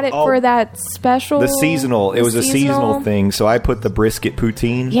 They Yeah. had it for that special. The seasonal. It the was a seasonal thing, so I put the brisket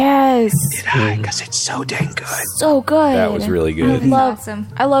poutine. Yes. Because it's so dang good. So good. That was really I good. love, awesome.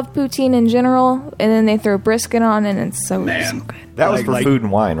 I love poutine in general, and then they throw brisket on, and it's so, Man. so good. That was Like- for like- Food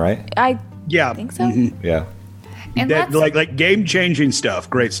and Wine, right? I Yeah. think so. Yeah. And That, let's- like game-changing stuff.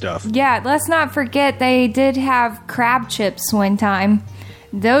 Great stuff. Yeah, let's not forget they did have crab chips one time.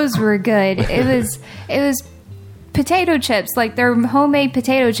 Those were good. It was potato chips, like they're homemade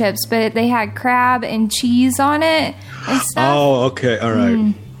potato chips, but they had crab and cheese on it and stuff. Oh, okay. All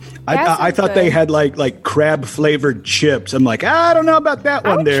right. That I sounds thought they good. had like crab-flavored chips. I'm like, I don't know about that I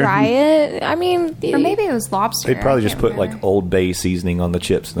one would there. try it. I mean, Or maybe it was lobster. They'd probably I just can't put remember. like Old Bay seasoning on the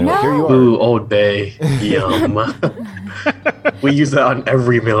chips, and they're like, No. "Here you are." Ooh, Old Bay. Yum. We use that on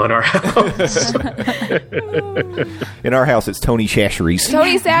every meal in our house. In our house, it's Tony Chachere's.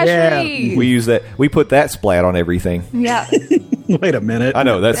 Tony Sashry. We use that. We put that splat on everything. Yeah, Wait a minute. I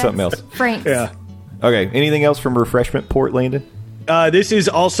know that's something else. Frank's. Yeah. Okay. Anything else from Refreshment Port, Landon? This is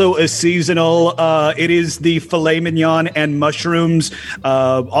also a seasonal. It is the filet mignon and mushrooms.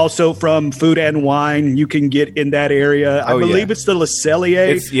 Also from Food and Wine, you can get in that area. I Oh, believe yeah. it's the Le Cellier.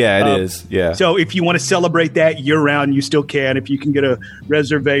 It is. Yeah. So if you want to celebrate that year round, you still can if you can get a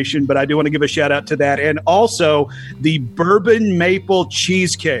reservation. But I do want to give a shout out to that, and also the bourbon maple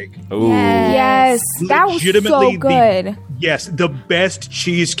cheesecake. Ooh. Yes, that was Legitimately so good. Yes, the best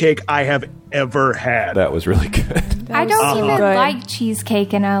cheesecake I have ever had. That was really good. I don't so even good. like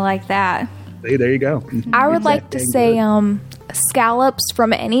cheesecake, and I like that. Hey, there you go. I would like to say scallops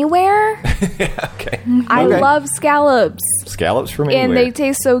from anywhere. Okay. I Okay. love scallops, Scallops from and anywhere. they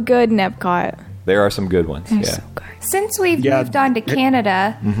taste so good in Epcot. There are some good ones. Yeah. Since we've Yeah. moved on to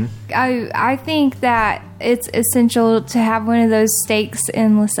Canada, I think that it's essential to have one of those steaks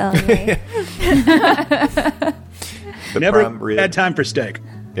in Le Cellier. The Never prime rib. had time for steak.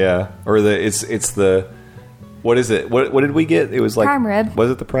 Yeah. Or it's the What is it? What did we get? It was like Prime rib.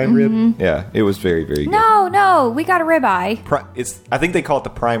 Was it the prime rib? Yeah, it was very, very good. No, we got a ribeye. I think they call it the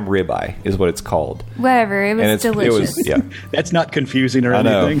prime ribeye is what it's called. Whatever, it was delicious. It was, yeah. That's not confusing or I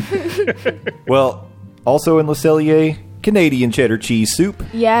know. anything. Well, also in Le Cellier, Canadian cheddar cheese soup.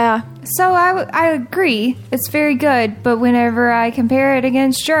 Yeah. So I agree, it's very good, but whenever I compare it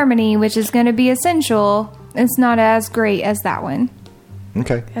against Germany, which is going to be essential, it's not as great as that one.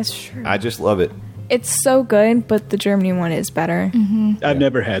 Okay. That's true. I just love it. It's so good, but the Germany one is better. I've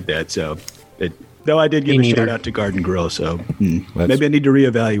never had that, so. Though I did give Me a shout neither. out to Garden Grill, so maybe I need to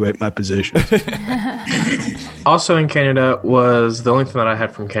reevaluate my position. Also in Canada was the only thing that I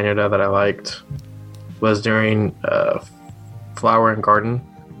had from Canada that I liked was during Flower and Garden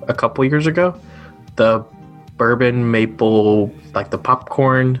a couple years ago. The bourbon maple, like the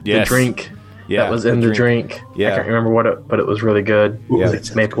popcorn, Yes. the drink Yeah, that was in the drink. Yeah. I can't remember what it, but it was really good. Yeah.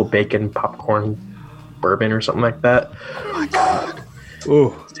 It's maple bacon popcorn bourbon or something like that.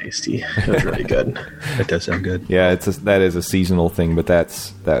 Ooh, It's tasty. It was really good. that does sound good. Yeah, that is a seasonal thing, but that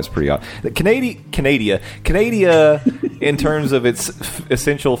was pretty odd. Canada, in terms of its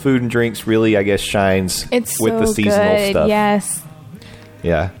essential food and drinks, really, I guess, shines It's with so the seasonal good. stuff. Yes.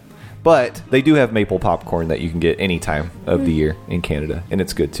 Yeah, but they do have maple popcorn that you can get any time of the year in Canada, and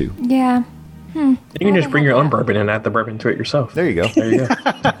it's good too. Yeah. You can just bring your own bourbon and add the bourbon to it yourself. There you go. There you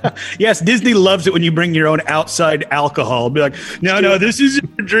go. Yes, Disney loves it when you bring your own outside alcohol. Be like, no, this is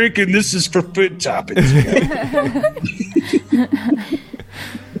for drinking. This is for food toppings.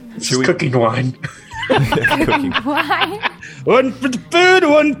 It's cooking wine. Cooking. Why? One for the food,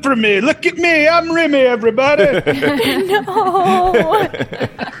 one for me. Look at me. I'm Remy, everybody.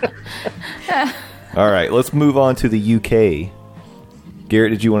 All right, let's move on to the UK.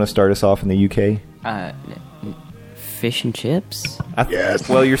 Garrett, did you want to start us off in the UK? Fish and chips. Yes.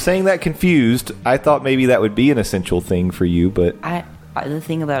 Well, you're saying that confused. I thought maybe that would be an essential thing for you, but The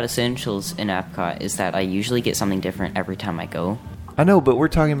thing about essentials in Epcot is that I usually get something different every time I go. I know. But we're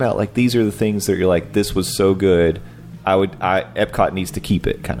talking about like these are the things that you're like, this was so good. Epcot needs to keep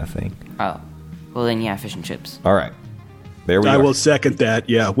it, kind of thing. Oh, well then, yeah, fish and chips. All right, there we I are. will second that.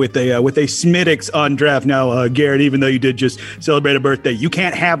 Yeah, with a Smittix on draft now, Garrett. Even though you did just celebrate a birthday, you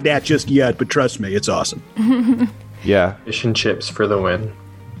can't have that just yet. But trust me, it's awesome. Yeah. Fish and chips for the win.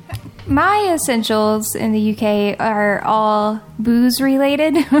 My essentials in the UK are all booze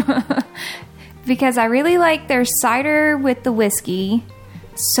related because I really like their cider with the whiskey.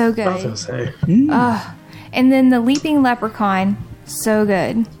 So I was good. gonna say. And then the Leaping Leprechaun. So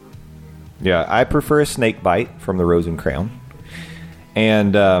good. Yeah, I prefer a snake bite from the Rose and Crown.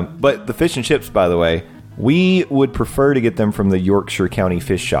 And but the fish and chips, by the way, we would prefer to get them from the Yorkshire County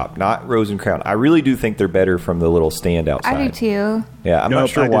Fish Shop, not Rose and Crown. I really do think they're better from the little stand outside. I do too. Yeah, I'm not Nope,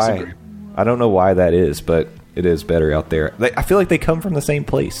 sure I why. disagree. I don't know why that is, but it is better out there. I feel like they come from the same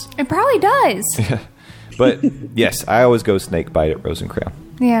place. It probably does. But yes, I always go snake bite at Rose and Crown.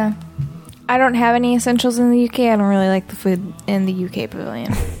 Yeah. I don't have any essentials in the UK. I don't really like the food in the UK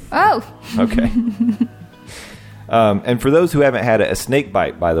pavilion. Oh. Okay. And for those who haven't had it, a snake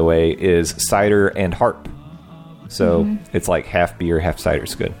bite, by the way, is cider and harp. So it's like half beer, half cider.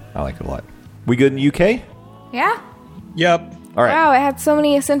 It's good. I like it a lot. We good in the UK? Yeah. Yep. All right. Wow, it had so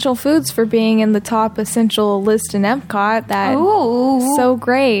many essential foods for being in the top essential list in Epcot. That Ooh. so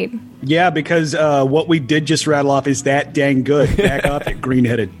great. Yeah, because what we did just rattle off is that dang good. Back off, you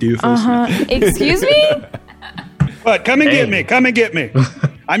green-headed doofus. Excuse me? But come and get Dang. me. Come and get me.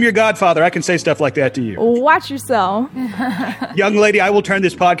 I'm your godfather. I can say stuff like that to you. Watch yourself. Young lady, I will turn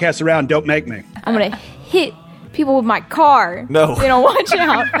this podcast around. Don't make me. I'm going to hit people with my car. No. If they don't watch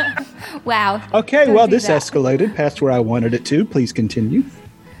out. Wow. Okay, Don't well, do this that. escalated past where I wanted it to. Please continue.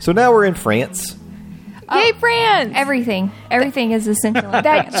 So now we're in France. Yay, France! Everything. Everything is essential.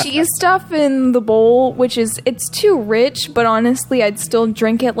 That cheese stuff in the bowl, it's too rich, but honestly, I'd still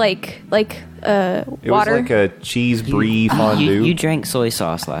drink it like It water. was like a cheese brie fondue. You drank soy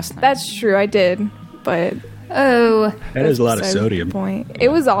sauce last night. That's true, I did, but Oh. That is a lot of beside the sodium. point. It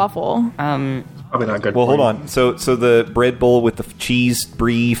was awful. Probably not good. Well, for hold you. on. So the bread bowl with the cheese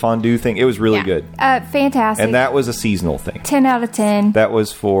brie fondue thing, it was really Yeah. good. Fantastic. And that was a seasonal thing. 10 out of 10. That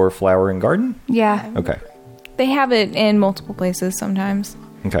was for Flower and Garden? Yeah. Okay. They have it in multiple places sometimes.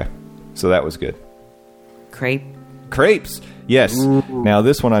 Okay. So that was good. Crepe. Crepes. Yes. Now,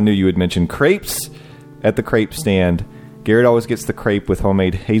 this one I knew you would mention. Crepes at the crepe stand. Garrett always gets the crepe with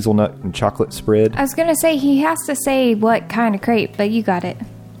homemade hazelnut and chocolate spread. I was going to say, he has to say what kind of crepe, but you got it.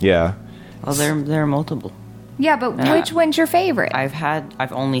 Yeah. Well, there are multiple. Yeah, but which one's your favorite?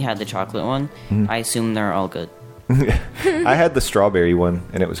 I've only had the chocolate one. I assume they're all good. I had the strawberry one,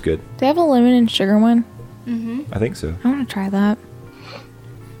 and it was good. They have a lemon and sugar one. I think so. I want to try that.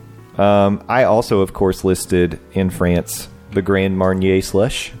 I also, of course, listed in France the Grand Marnier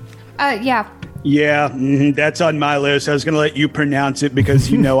slush. Yeah. Yeah, that's on my list. I was going to let you pronounce it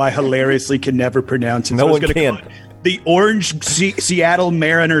because I hilariously can never pronounce it. No I was one gonna can. call it the Orange Seattle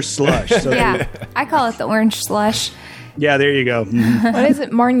Mariner slush. So Yeah. I call it the orange slush. yeah, there you go. Mhm. What is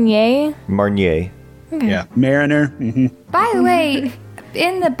it, Marnier? Marnier. Yeah, Mariner. Hmm. By the way,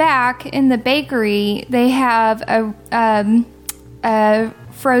 in the back, in the bakery, they have a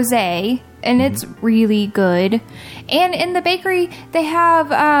frosé, and it's really good. And in the bakery, they have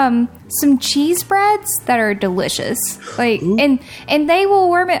some cheese breads that are delicious. Like, and they will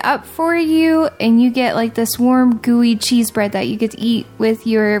warm it up for you, and you get like this warm, gooey cheese bread that you get to eat with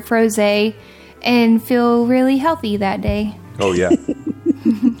your frosé, and feel really healthy that day. Oh, yeah.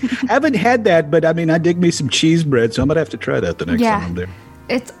 Haven't had that, but I mean, I dig me some cheese bread, so I'm going to have to try that the next time I'm there.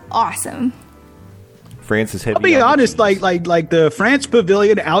 It's awesome. France is heavy. I'll be on the honest, cheese. like the France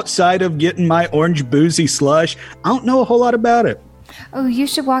Pavilion, outside of getting my orange boozy slush, I don't know a whole lot about it. Oh, you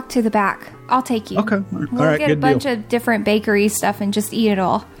should walk to the back. I'll take you. Okay. All We'll right, get a good bunch deal. of different bakery stuff and just eat it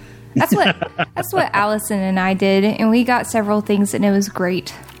all. That's what Allison and I did, and we got several things, and it was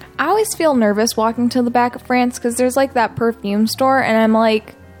great. I always feel nervous walking to the back of France because there's like that perfume store, and I'm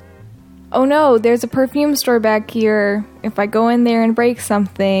like, oh no, there's a perfume store back here. If I go in there and break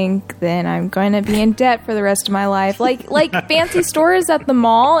something, then I'm going to be in debt for the rest of my life. Like fancy stores at the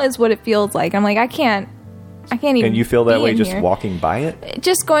mall is what it feels like. I'm like, I can't even. And you feel that be way in just here. walking by it?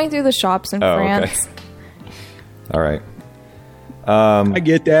 Just going through the shops in Oh, France. okay. All right. I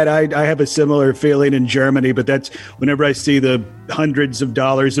get that. I have a similar feeling in Germany, but that's whenever I see the hundreds of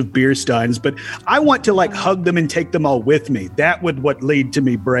dollars of beer steins. But I want to like hug them and take them all with me. That would what lead to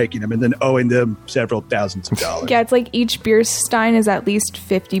me breaking them and then owing them several thousands of dollars. Yeah, it's like each beer stein is at least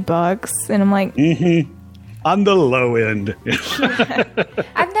 $50, and I'm like, On the low end.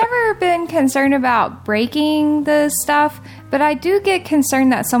 I've never been concerned about breaking the stuff, but I do get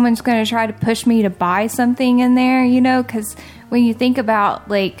concerned that someone's going to try to push me to buy something in there, because when you think about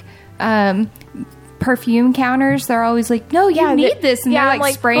like perfume counters, they're always like, no, you Yeah, need they- this, and yeah, they're I'm like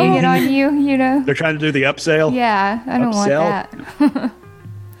like, spraying oh. it on you. They're trying to do the upsell. Yeah, I don't Upsell. want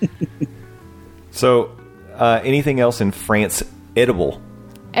that. So, anything else in France edible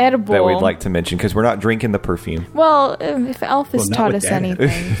edible. that we'd like to mention? Because we're not drinking the perfume. Well, if Elvis Well, not taught with us that.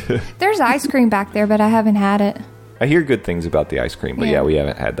 anything. There's ice cream back there, but I haven't had it. I hear good things about the ice cream, but yeah, Yeah. we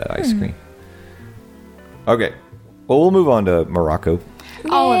haven't had that ice cream. Okay. Well, we'll move on to Morocco.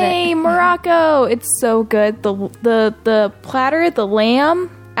 All of it. Yay, Morocco! It's so good. The platter, the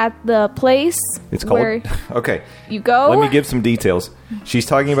lamb at the place It's called. where Okay. you go. Let me give some details. She's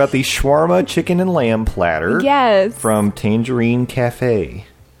talking about the shawarma chicken and lamb platter. Yes. From Tangerine Cafe.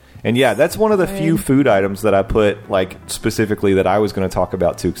 And yeah, that's one of the few food items that I put, like, specifically that I was going to talk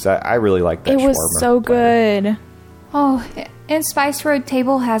about, too, because I really like that It was shawarma so platter. good. Oh, and Spice Road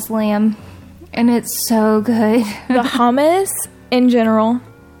Table has lamb, and it's so good. The hummus in general,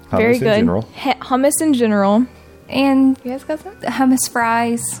 very in good. general. Hummus in general. And You guys got some? hummus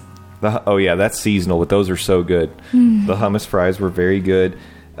fries. Oh, yeah, that's seasonal, but those are so good. Hmm. The hummus fries were very good.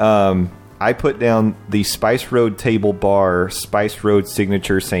 I put down the Spice Road Table Bar Spice Road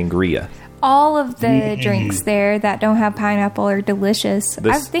Signature Sangria. All of the drinks there that don't have pineapple are delicious. I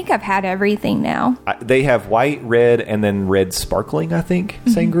This- think I've had everything now. They have white, red, and then red sparkling, I think,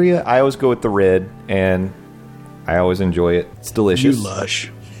 sangria. I always go with the red, and I always enjoy it. It's You delicious.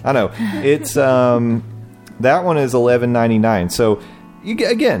 lush. I know. It's that one is $11.99. So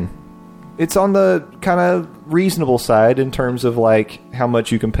again, it's on the kind of reasonable side in terms of like how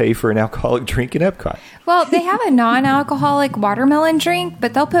much you can pay for an alcoholic drink in Epcot. Well, they have a non-alcoholic watermelon drink,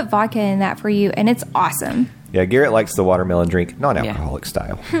 but they'll put vodka in that for you, and it's awesome. Yeah, Garrett likes the watermelon drink, non-alcoholic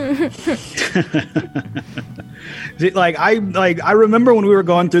style. I remember when we were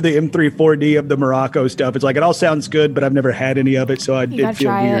going through the M3-4D of the Morocco stuff. It's like it all sounds good, but I've never had any of it, so it gotta feel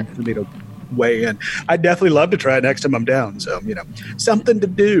try weird it. for me to weigh in. I'd definitely love to try it next time I'm down. So something to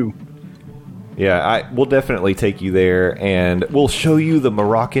do. Yeah, we'll definitely take you there, and we'll show you the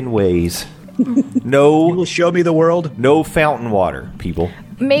Moroccan ways. No, You will show me the world. no fountain water, people.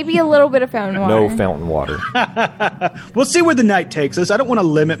 Maybe a little bit of fountain water. No fountain water. We'll see where the night takes us. I don't want to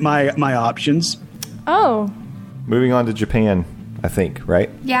limit my options. Oh, Moving on to Japan, I think, right?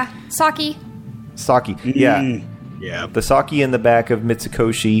 Yeah, sake. Sake. Yeah. Yeah. The sake in the back of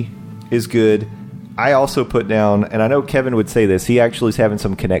Mitsukoshi is good. I also put down, and I know Kevin would say this, he actually is having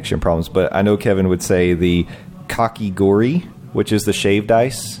some connection problems, but I know Kevin would say the kakigori, which is the shaved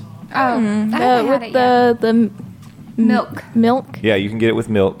ice. Oh, I haven't had it with yet. the Milk. milk. Yeah, you can get it with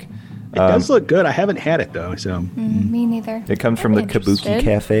milk. It does look good. I haven't had it though, so Me neither. It comes from the I'm Kabuki interested.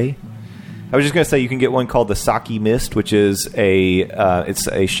 Cafe. I was just going to say you can get one called the Sake Mist, which is it's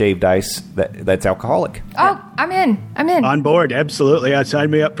a shaved ice that's alcoholic. Oh, I'm in. on board. Absolutely,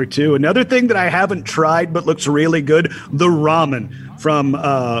 sign me up for 2. Another thing that I haven't tried but looks really good: the ramen from.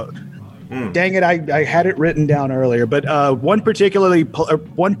 Dang it! I had it written down earlier, but one particular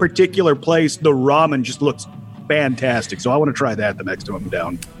place, the ramen just looks fantastic. So I want to try that the next time I'm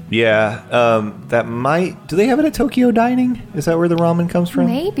down. Yeah, that might. Do they have it at Tokyo Dining? Is that where the ramen comes from?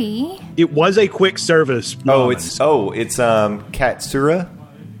 Maybe. It was a quick service. Oh, ramen. it's Katsura.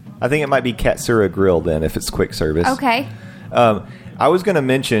 I think it might be Katsura Grill then, if it's quick service. Okay. I was going to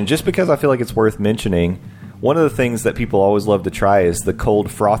mention, just because I feel like it's worth mentioning, one of the things that people always love to try is the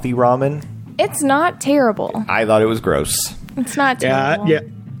cold frothy ramen. It's not terrible. I thought it was gross. It's not terrible. Yeah.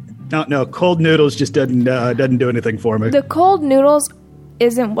 No, cold noodles just doesn't do anything for me. The cold noodles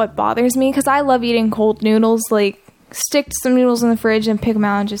isn't what bothers me because I love eating cold noodles. Like, stick some noodles in the fridge and pick them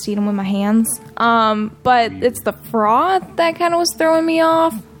out and just eat them with my hands. But it's the froth that kind of was throwing me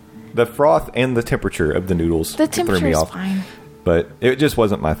off. The froth and the temperature of the noodles The threw temperature me is off. fine. But it just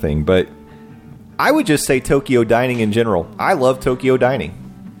wasn't my thing. But I would just say Tokyo Dining in general. I love Tokyo Dining.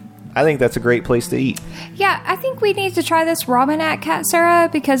 I think that's a great place to eat. Yeah, I think we need to try this ramen at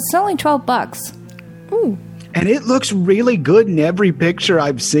Katsura because it's only $12. Ooh. And it looks really good in every picture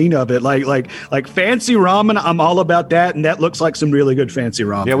I've seen of it. Like fancy ramen, I'm all about that, and that looks like some really good fancy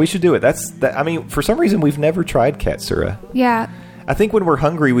ramen. Yeah, we should do it. I mean, for some reason, we've never tried Katsura. Yeah, I think when we're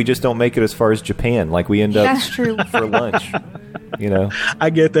hungry, we just don't make it as far as Japan. Like, we end up that's true. for lunch, you know? I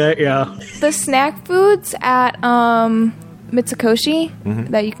get that, yeah. The snack foods at Mitsukoshi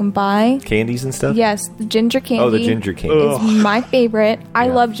that you can buy. Candies and stuff? Yes, the ginger candy. Oh, the ginger candy. is my favorite. I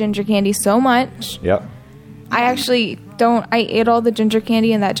Yeah. love ginger candy so much. Yep, I actually don't. I ate all the ginger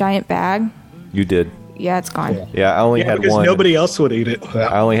candy in that giant bag. you did. Yeah, it's gone. Yeah, I only Yeah, had because one. nobody else would eat it.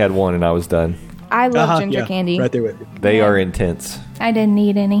 I only had one, and I was done. I love Uh-huh, ginger yeah, candy. right there with you. They are intense. I didn't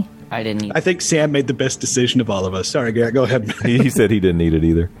need any. I didn't eat. I think Sam made the best decision of all of us. Sorry, Garrett, go ahead. He said he didn't need it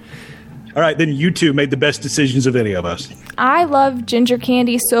either. All right, then you two made the best decisions of any of us. I love ginger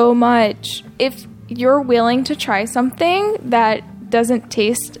candy so much. If you're willing to try something that doesn't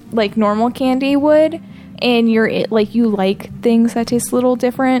taste like normal candy would, and you like things that taste a little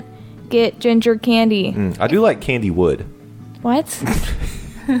different, get ginger candy. I do like candy wood. What?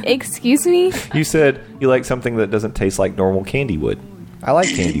 Excuse me? You said you like something that doesn't taste like normal candy wood. I like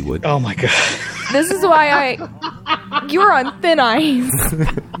candy wood. Oh my god. This is why you're on thin ice.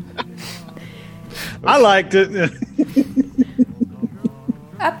 I liked it.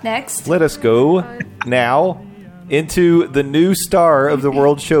 Up next, Let us go now into the new star of the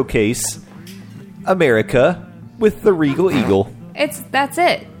World Showcase, America, with the Regal Eagle. that's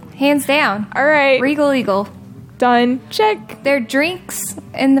it, hands down. All right. Regal Eagle. Done. Check. Their drinks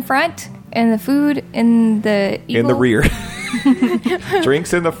in the front and the food in the Eagle. In the rear.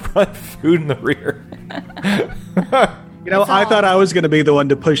 Drinks in the front, food in the rear. You know, I thought I was going to be the one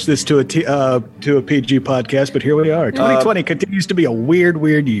to push this to a PG podcast, but here we are. 2020 continues to be a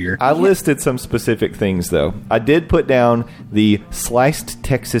weird year. I listed some specific things, though. I did put down the sliced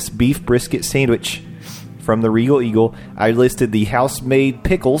Texas beef brisket sandwich from the Regal Eagle. I listed the house-made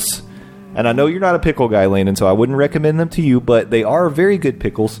pickles. And I know you're not a pickle guy, Landon, so I wouldn't recommend them to you, but they are very good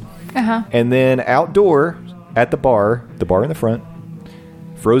pickles. Uh-huh. And then outdoor at the bar in the front,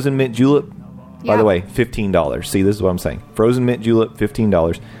 frozen mint julep. By the Yeah. way, $15. See, this is what I'm saying. Frozen mint julep,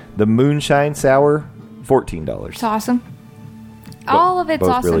 $15. The moonshine sour, $14. It's awesome. All of it's Both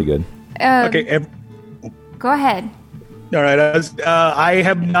awesome. really good. Okay, Go ahead. all right. I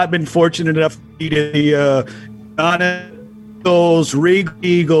have not been fortunate enough to eat the Eagles. Regal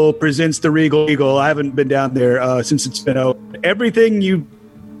Eagle presents the Regal Eagle. I haven't been down there since it's been open. Everything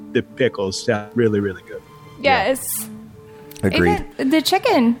the pickles sound really good. Yes. Agreed. Even the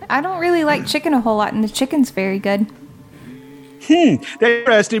chicken. I don't really like chicken a whole lot, and the chicken's very good. That's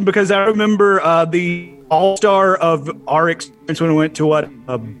interesting because I remember the all-star of our experience when we went to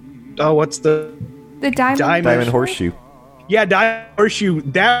what's the The diamond. Diamond Horseshoe. Yeah, Diamond Horseshoe.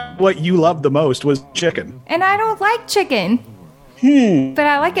 That what you loved the most was chicken. And I don't like chicken. But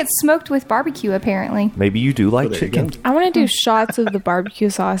I like it smoked with barbecue, apparently. Maybe you do like there you chicken. go. I want to do shots of the barbecue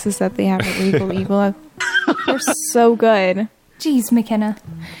sauces that they have at Regal Eagle. They're so good. Jeez, McKenna.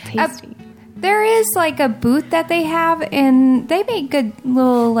 Tasty. There is like a booth that they have, and they make good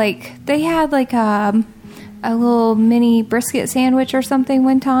little, they had like a little mini brisket sandwich or something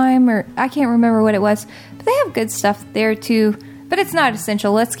one time, or I can't remember what it was. But they have good stuff there too. But it's not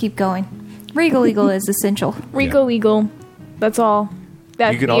essential. Let's keep going. Regal Eagle is essential. Regal Eagle. That's all.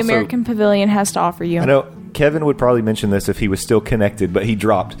 that You can the also- American Pavilion has to offer you. I know Kevin would probably mention this if he was still connected, but he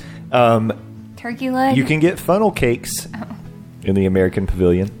dropped. Turkey leg. You can get funnel cakes in the American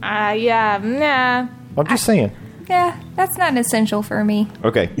Pavilion. Yeah, nah. I'm just saying. Yeah, that's not essential for me.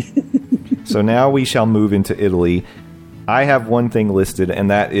 Okay. So now we shall move into Italy. I have one thing listed,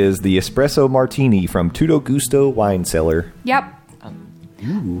 and that is the espresso martini from Tutto Gusto Wine Cellar. Yep.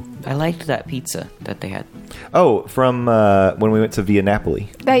 I liked that pizza that they had. Oh, from when we went to Via Napoli.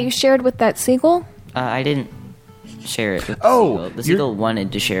 That you shared with that seagull? I didn't share it with the Oh, seagull. The seagull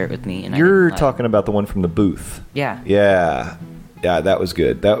wanted to share it with me. And I You're didn't let talking about the one from the booth. Yeah. Yeah, that was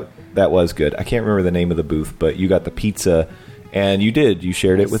good. That was good. I can't remember the name of the booth, but you got the pizza, and you did. You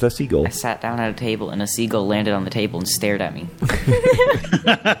shared it with a seagull. I sat down at a table, and a seagull landed on the table and stared at me.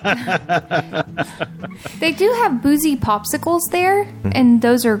 They do have boozy popsicles there, and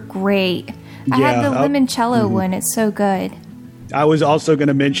those are great. I had the Yeah, limoncello one. It's so good. I was also going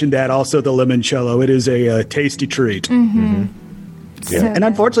to mention that. Also, the limoncello. It is a tasty treat. So And good.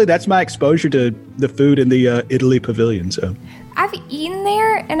 unfortunately, that's my exposure to the food in the Italy Pavilion. So I've eaten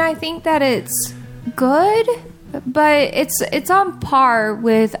there, and I think that it's good, but it's on par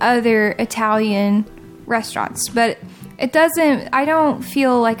with other Italian restaurants. But it doesn't. I don't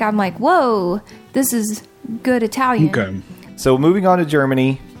feel like I'm like, whoa, this is good Italian. okay. So moving on to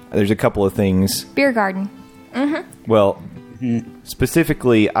Germany, there's a couple of things. Beer garden. Well,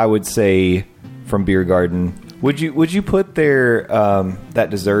 specifically, I would say from Beer Garden. Would you put their that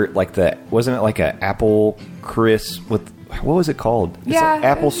dessert like that? Wasn't it like an apple crisp with what was it called? It's Yeah, like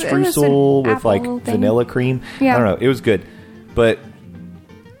apple it was an streusel with like apple thing. vanilla cream. Yeah. I don't know. It was good, but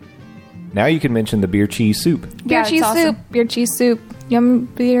now you can mention the beer cheese soup. Beer Yeah, cheese it's awesome. soup. Beer cheese soup. Yum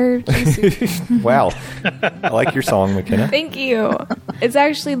beer cheese soup. Wow, I like your song, McKenna. Thank you. It's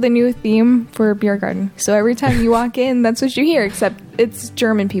actually the new theme for Beer Garden. So every time you walk in, that's what you hear, except it's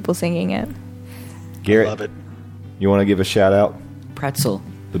German people singing it. Garrett, Love it. you want to give a shout out? Pretzel.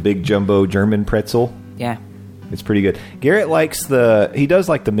 The big jumbo German pretzel. Yeah. It's pretty good. Garrett likes he does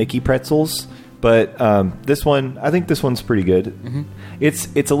like the Mickey pretzels, but this one, I think this one's pretty good. Mm-hmm.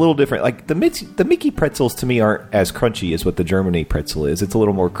 It's a little different. Like the Mickey pretzels to me aren't as crunchy as what the Germany pretzel is. It's a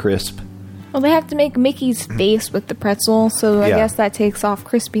little more crisp. Well, they have to make Mickey's face with the pretzel, so I Yeah. guess that takes off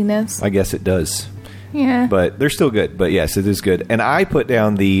crispiness. I guess it does. Yeah. But they're still good. But yes, it is good. And I put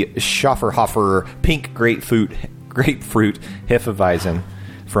down the Schafferhofer pink grapefruit Hefeweizen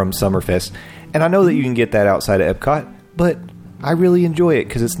from Summerfest. And I know that you can get that outside of Epcot, but I really enjoy it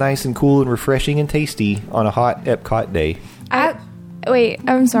because it's nice and cool and refreshing and tasty on a hot Epcot day. Wait,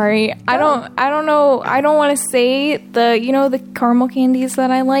 I'm sorry. I don't know. I don't want to say the caramel candies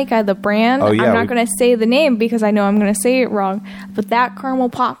that I like. The brand. Oh, yeah, I'm not going to say the name because I know I'm going to say it wrong. But that caramel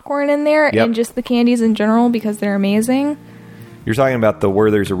popcorn in there Yep. and just the candies in general because they're amazing. You're talking about the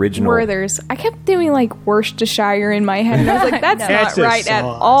Werther's original. Werther's. I kept doing like Worcestershire in my head. And I was like, that's That's not a right at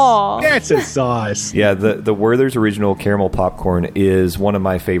sauce. all. That's a sauce. Yeah, the Werther's original caramel popcorn is one of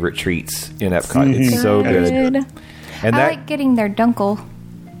my favorite treats in Epcot. It's so good. And I that like getting their dunkel.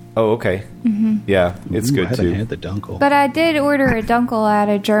 oh okay. Yeah, it's Ooh, I good haven't too. had the dunkel. But I did order a dunkel at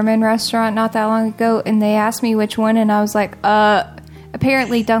a German restaurant not that long ago, and they asked me which one, and I was like,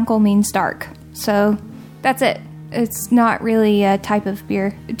 apparently dunkel means dark. So that's it. It's not really a type of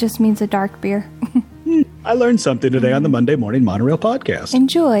beer. It just means a dark beer. I learned something today on the Monday Morning Monorail podcast.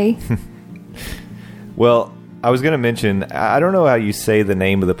 Enjoy. Well, I was going to mention, I don't know how you say the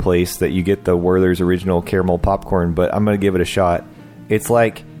name of the place that you get the Werther's original caramel popcorn, but I'm going to give it a shot. It's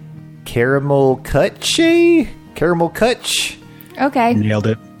like caramel kutch? Caramel kutch? Okay. Nailed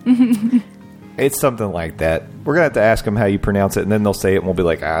it. It's something like that. We're going to have to ask them how you pronounce it, and then they'll say it, and we'll be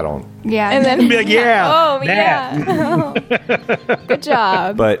like, I don't. Yeah. And then Be like, yeah. Oh that. yeah. Good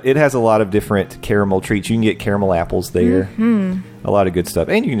job. But it has a lot of different caramel treats. You can get caramel apples there. A lot of good stuff.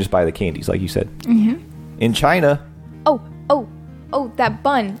 And you can just buy the candies, like you said. In China, Oh, that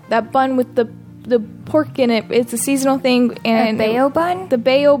bun with the pork in it. It's a seasonal thing, and Bayo bun? The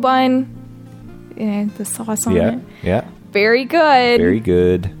Bayo bun, and the sauce on it. yeah, Very good. very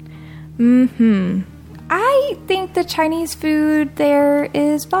good. I think the Chinese food there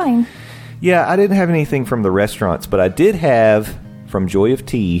is fine. Yeah, I didn't have anything from the restaurants, but I did have from Joy of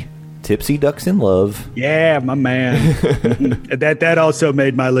Tea, Tipsy Ducks in Love. Yeah, my man. that also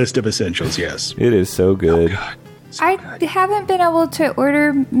made my list of essentials, yes. It is so good. I haven't been able to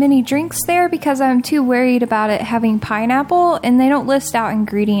order many drinks there because I'm too worried about it having pineapple, and they don't list out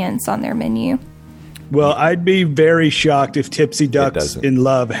ingredients on their menu. Well, I'd be very shocked if Tipsy Ducks doesn't. in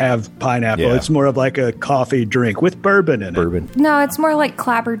Love have pineapple. Yeah. It's more of like a coffee drink with bourbon in it. Bourbon. No, it's more like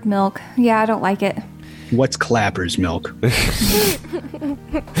clabbered milk. Yeah, I don't like it. What's Clapper's milk?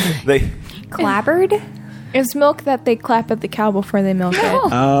 They Clabbered? It's milk that they clap at the cow before they milk it.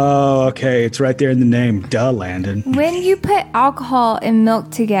 Oh, okay. It's right there in the name. Duh, Landon. When you put alcohol and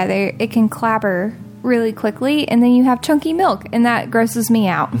milk together, it can clabber really quickly, and then you have chunky milk, and that grosses me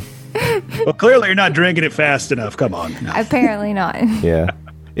out. Well, clearly you're not drinking it fast enough. Come on. No. Apparently not. Yeah.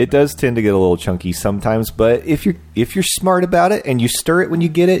 It does tend to get a little chunky sometimes, but if you're smart about it and you stir it when you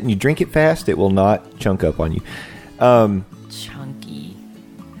get it and you drink it fast, it will not chunk up on you. Chunky.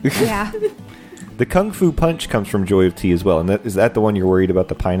 Yeah. The Kung Fu Punch comes from Joy of Tea as well, and is that the one you're worried about,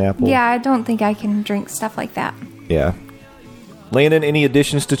 the pineapple? Yeah, I don't think I can drink stuff like that. Yeah. Landon, any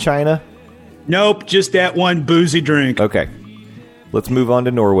additions to China? Nope, just that one boozy drink. Okay. Let's move on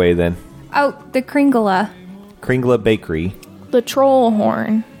to Norway then. Oh, the Kringla. Kringla Bakery. The troll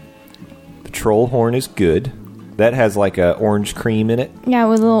horn. The Troll Horn is good. That has like a orange cream in it. Yeah,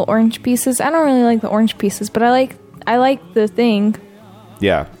 with little orange pieces. I don't really like the orange pieces, but I like the thing.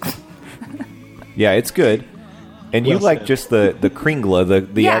 Yeah. Yeah, it's good. And you Well like said. just the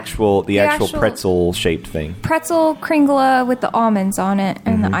Kringla, the Yeah, actual the actual- pretzel shaped thing. Pretzel Kringla with the almonds on it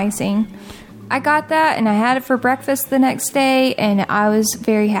and the icing. I got that, and I had it for breakfast the next day, and I was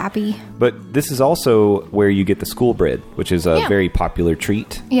very happy. But this is also where you get the school bread, which is a Yeah. very popular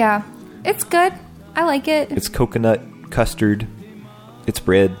treat. Yeah, it's good. I like it. It's coconut custard. It's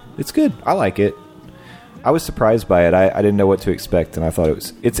bread. It's good. I like it. I was surprised by it. I didn't know what to expect, and I thought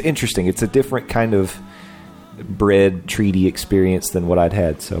it's interesting. It's a different kind of bread treaty experience than what I'd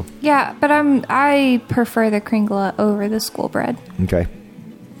had. So Yeah, but I prefer the Kringla over the school bread. okay.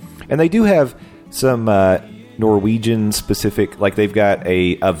 And they do have some Norwegian specific, like they've got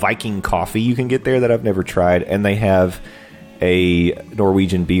a Viking coffee you can get there that I've never tried, and they have a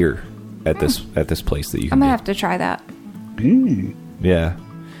Norwegian beer at this place that you can I'm gonna get. have to try that. Yeah.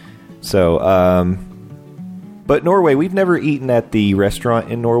 So, but Norway, we've never eaten at the restaurant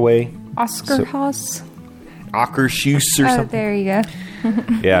in Norway, Oscar Haas. Akershus or Oh, something. there you go.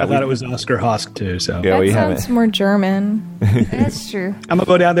 Yeah, I thought it was Oscar Hosk too. So Yeah, That we sounds haven't. more German. That's true. I'm gonna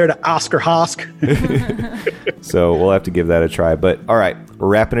go down there to Oscar Hosk. So we'll have to give that a try. But all right, we're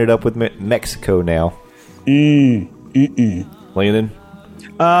wrapping it up with Mexico now. Landon,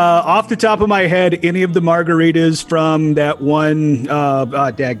 Off the top of my head, any of the margaritas from that one,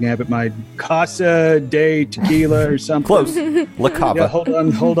 dagnabbit, my Casa de Tequila or something. close. La Cava. Yeah,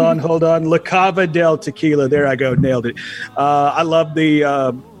 hold on. La Cava del Tequila. There I go. Nailed it. I love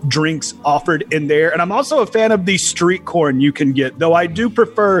the drinks offered in there. And I'm also a fan of the street corn you can get, though I do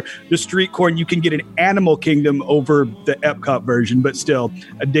prefer the street corn you can get in Animal Kingdom over the Epcot version. But still,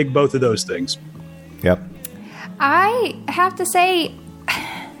 I dig both of those things. Yep. I have to say,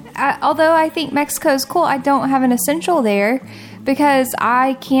 although I think Mexico's cool, I don't have an essential there because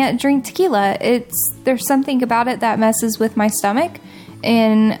I can't drink tequila. There's something about it that messes with my stomach,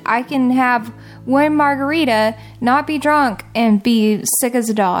 and I can have one margarita, not be drunk, and be sick as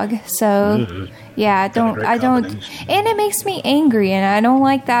a dog. So yeah, great I don't, combination. and it makes me angry, and I don't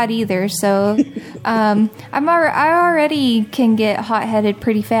like that either. So I already can get hot-headed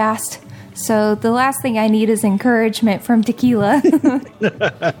pretty fast. So the last thing I need is encouragement from tequila.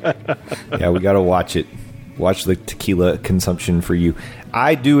 Yeah, we got to watch it. Watch the tequila consumption for you.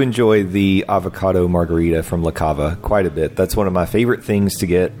 I do enjoy the avocado margarita from La Cava quite a bit. That's one of my favorite things to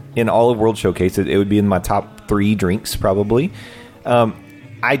get in all of World Showcase. It would be in my top 3 drinks probably.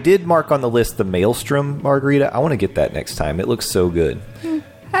 I did mark on the list the Maelstrom margarita. I want to get that next time. It looks so good.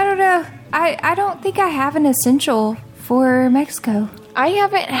 I don't know. I don't think I have an essential for Mexico. I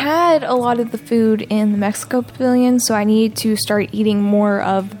haven't had a lot of the food in the Mexico Pavilion, so I need to start eating more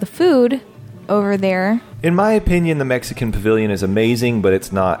of the food over there. In my opinion, the Mexican Pavilion is amazing, but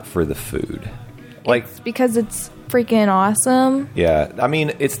it's not for the food. Like, It's because it's freaking awesome. yeah, I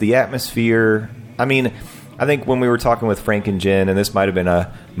mean, it's the atmosphere. I mean, I think when we were talking with Frank and Jen, and this might have been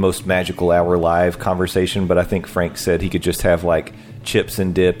a Most Magical Hour live conversation, but I think Frank said he could just have like chips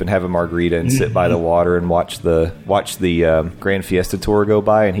and dip and have a margarita and sit by the water and watch the Grand Fiesta Tour go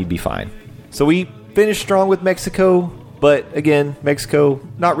by, and he'd be fine. So we finished strong with Mexico, but again, Mexico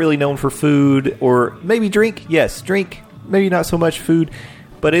not really known for food, or maybe drink. Yes, drink, maybe not so much food,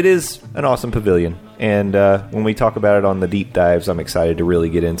 but it is an awesome pavilion. And when we talk about it on the deep dives, I'm excited to really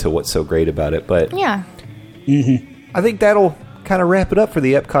get into what's so great about it. But Yeah. I think that'll kind of wrap it up for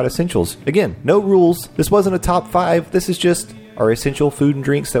the Epcot Essentials. Again, no rules. This wasn't a top 5. This is just our essential food and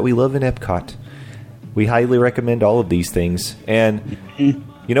drinks that we love in Epcot. We highly recommend all of these things. And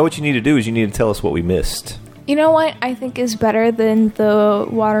you know what you need to do is you need to tell us what we missed. You know what I think is better than the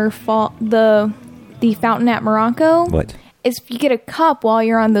waterfall, the fountain at Morocco? What? Is if you get a cup while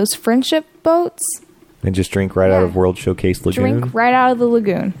you're on those friendship boats. And just drink right out of World Showcase Lagoon? Drink right out of the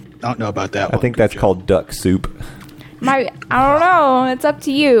lagoon. I don't know about that I think that's called duck soup. I don't know. It's up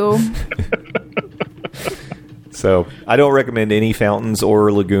to you. So, I don't recommend any fountains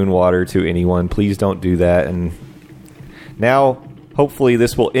or lagoon water to anyone. Please don't do that. And now, hopefully,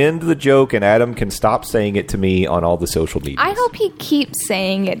 this will end the joke and Adam can stop saying it to me on all the social media. I hope he keeps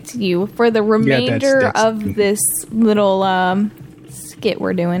saying it to you for the remainder of this little skit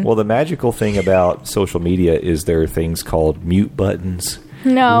we're doing. Well, the magical thing about social media is there are things called mute buttons.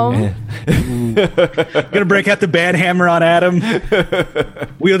 No. Gonna break out the bad hammer on Adam.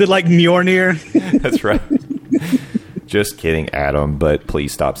 Wielded like Mjolnir. That's right. Just kidding, Adam, but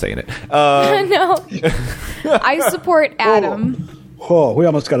please stop saying it. No. I support Adam. Oh, we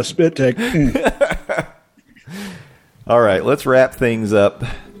almost got a spit take. All right, let's wrap things up.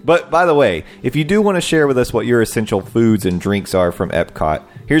 But, by the way, if you do want to share with us what your essential foods and drinks are from Epcot,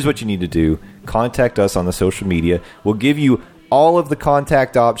 here's what you need to do. Contact us on the social media. We'll give you all of the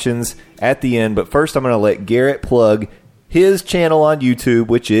contact options at the end. But first, I'm going to let Garrett plug his channel on YouTube,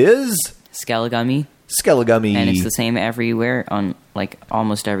 which is Skelligummy. Skelligummy. And it's the same everywhere on, like,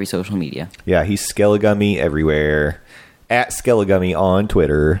 almost every social media. Yeah, he's Skelligummy everywhere. At Skelligummy on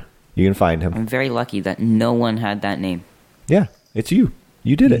Twitter. You can find him. I'm very lucky that no one had that name. Yeah, it's you.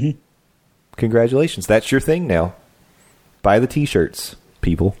 You did it. Congratulations. That's your thing now. Buy the t-shirts,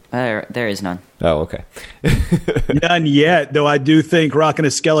 people. There is none. Oh, okay. None yet, though I do think rocking a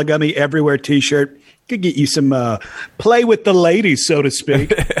Skelligummy Everywhere t-shirt could get you some play with the ladies, so to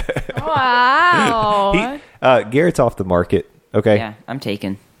speak. Wow. Garrett's off the market. Okay. Yeah, I'm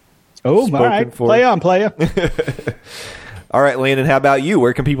taken. Oh, Spoken all right. for. Play on, playa. All right, Landon, how about you?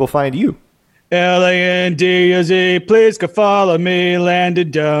 Where can people find you? L-A-N-D-O-Z, please go follow me,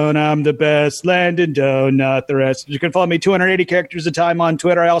 Landon Doan. I'm the best, Landon Doan, not the rest. You can follow me 280 characters a time on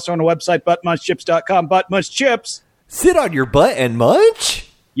Twitter. I also own a website, buttmunchchips.com, buttmunchchips. Sit on your butt and munch?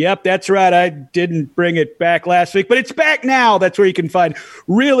 Yep, that's right. I didn't bring it back last week, but it's back now. That's where you can find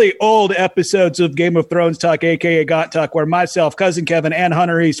really old episodes of Game of Thrones Talk, a.k.a. Got Talk, where myself, Cousin Kevin, and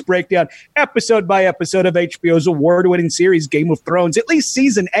Hunter East break down episode by episode of HBO's award-winning series, Game of Thrones, at least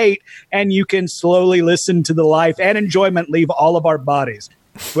Season 8, and you can slowly listen to the life and enjoyment leave all of our bodies.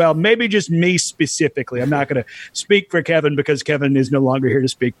 Well, maybe just me specifically. I'm not going to speak for Kevin because Kevin is no longer here to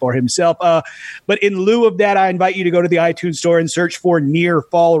speak for himself. But in lieu of that, I invite you to go to the iTunes store and search for Near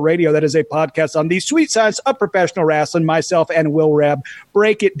Fall Radio. That is a podcast on the sweet science of professional wrestling. Myself and Will Rabb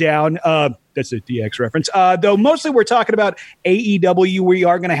break it down. That's a DX reference. Though mostly we're talking about AEW. We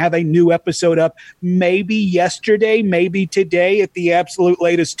are going to have a new episode up maybe yesterday, maybe today at the absolute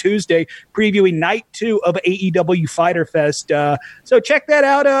latest Tuesday, previewing night 2 of AEW Fighter Fest. So check that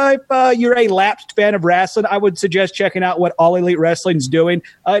out. If you're a lapsed fan of wrestling, I would suggest checking out what All Elite Wrestling's doing.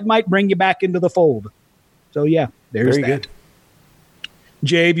 It might bring you back into the fold. So yeah, there's Very that. good.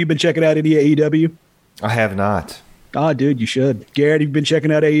 Jay, have you been checking out any AEW? I have not. Oh, dude, you should. Garrett, have you been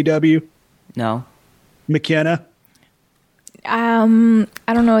checking out AEW? No. McKenna? I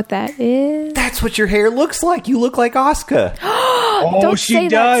don't know what that is. That's what your hair looks like. You look like Asuka. Don't say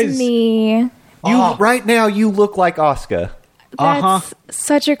that to me. Right now, you look like Asuka. That's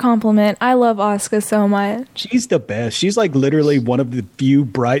such a compliment. I love Asuka so much. She's the best. She's like literally one of the few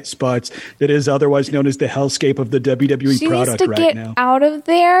bright spots that is otherwise known as the hellscape of the WWE She product needs to right get now. out of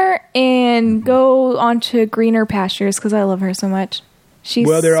there and go onto greener pastures because I love her so much. She's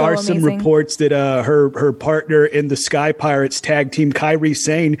Well, there so are some amazing. reports that her partner in the Sky Pirates tag team, Kairi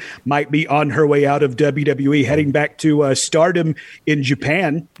Sane, might be on her way out of WWE, heading back to Stardom in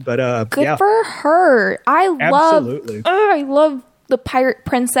Japan. But Good yeah, for her. Absolutely. I love the Pirate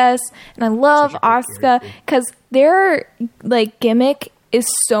Princess and I love Asuka because their like gimmick is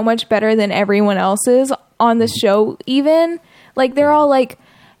so much better than everyone else's on the show. Even like they're all like,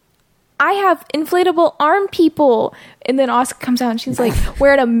 I have inflatable arm people, and then Asuka comes out and she's like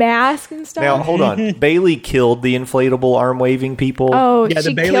wearing a mask and stuff. Now, hold on. Bailey killed the inflatable arm-waving people. Oh, yeah, the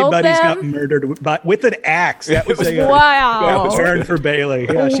she Bailey killed buddies got them? murdered with an axe. That was a Wow. turn for Bailey.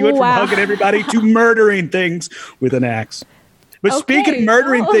 Yeah, she went Wow. from hugging everybody to murdering things with an axe. But speaking of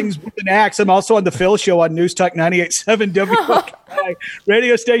murdering things with an axe, I'm also on the Phil Show on News Talk 98.7 WFI,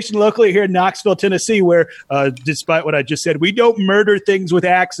 radio station locally here in Knoxville, Tennessee, where despite what I just said, we don't murder things with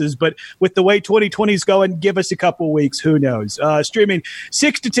axes. But with the way 2020 is going, give us a couple weeks. Who knows? Streaming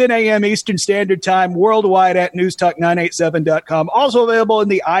 6 to 10 a.m. Eastern Standard Time worldwide at newstalk987.com. Also available in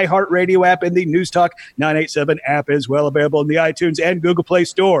the iHeartRadio app and the News Talk 987 app as well. Available in the iTunes and Google Play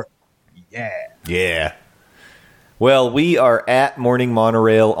Store. Yeah. Yeah. Well, we are at Morning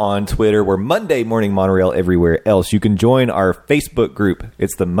Monorail on Twitter. We're Monday Morning Monorail everywhere else. You can join our Facebook group.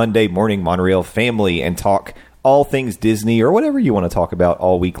 It's the Monday Morning Monorail family and talk all things Disney or whatever you want to talk about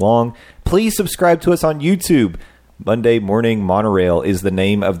all week long. Please subscribe to us on YouTube. Monday Morning Monorail is the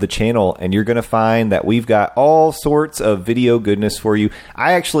name of the channel, and you're going to find that we've got all sorts of video goodness for you.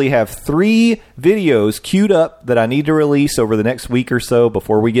 I actually have 3 videos queued up that I need to release over the next week or so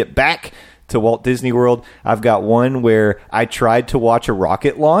before we get back to Walt Disney World. I've got one where I tried to watch a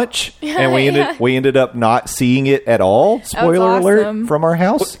rocket launch, and we ended up not seeing it at all. Spoiler alert from our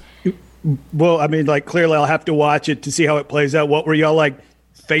house. Well, I mean, like, clearly I'll have to watch it to see how it plays out. What were y'all, like,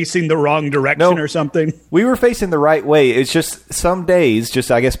 facing the wrong direction or something? We were facing the right way. It's just some days,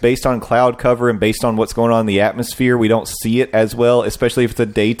 just I guess based on cloud cover and based on what's going on in the atmosphere, we don't see it as well, especially if it's a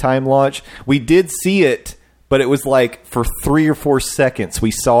daytime launch. We did see it, but it was like for 3 or 4 seconds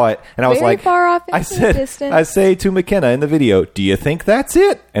we saw it, and I was Very like, far off into the distance. I say to McKenna in the video, "Do you think that's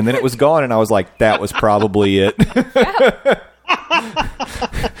it?" And then it was gone, and I was like, "That was probably it."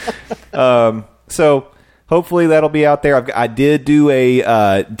 So hopefully that'll be out there. I did do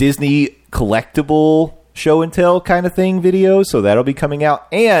a Disney collectible show and tell kind of thing video, so that'll be coming out,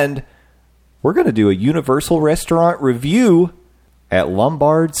 and we're going to do a Universal restaurant review at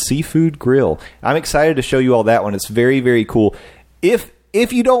Lombard's Seafood Grill. I'm excited to show you all that one. It's very, very cool. If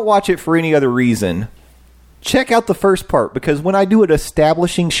you don't watch it for any other reason, check out the first part, because when I do an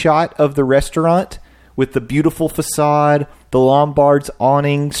establishing shot of the restaurant with the beautiful facade, the Lombard's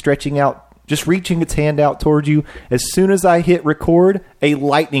awning stretching out, just reaching its hand out towards you, as soon as I hit record, a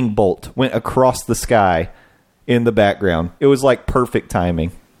lightning bolt went across the sky in the background. It was like perfect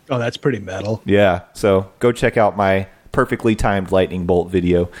timing. Oh, that's pretty metal. Yeah, so go check out my perfectly timed lightning bolt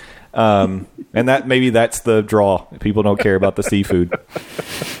video. And that's the draw. People don't care about the seafood.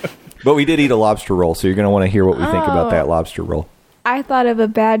 But we did eat a lobster roll, so you're going to want to hear what we think about that lobster roll. I thought of a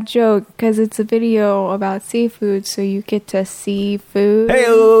bad joke because it's a video about seafood, so you get to see food.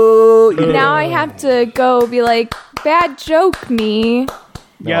 Hey-o! Now I have to go be like, bad joke me.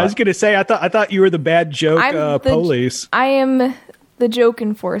 Yeah, I was going to say, I thought you were the bad joke police. I am the joke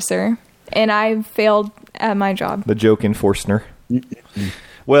enforcer, and I failed at my job. The joke enforcer.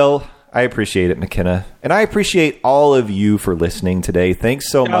 Well, I appreciate it, McKenna. And I appreciate all of you for listening today. Thanks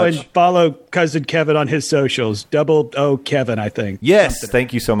so much. And follow Cousin Kevin on his socials. O Kevin, I think. Yes,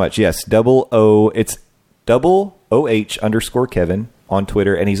 thank you so much. Yes, it's _Kevin on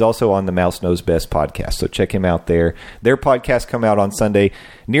Twitter. And he's also on the Mouse Knows Best podcast. So check him out there. Their podcasts come out on Sunday.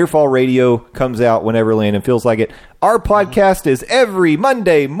 Nearfall Radio comes out whenever Landon feels like it. Our podcast is every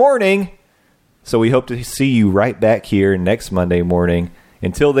Monday morning. So we hope to see you right back here next Monday morning.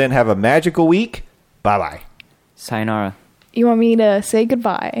 Until then, have a magical week. Bye-bye. Sayonara. You want me to say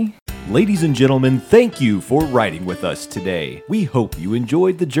goodbye? Ladies and gentlemen, thank you for riding with us today. We hope you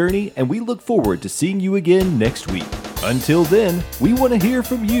enjoyed the journey, and we look forward to seeing you again next week. Until then, we want to hear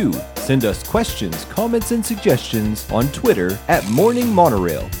from you. Send us questions, comments, and suggestions on Twitter at Morning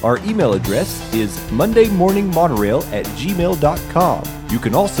Monorail. Our email address is mondaymorningmonorail@gmail.com. You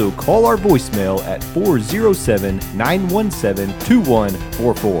can also call our voicemail at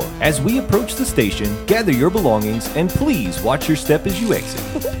 407-917-2144. As we approach the station, gather your belongings and please watch your step as you exit.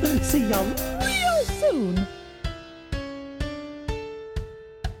 See y'all.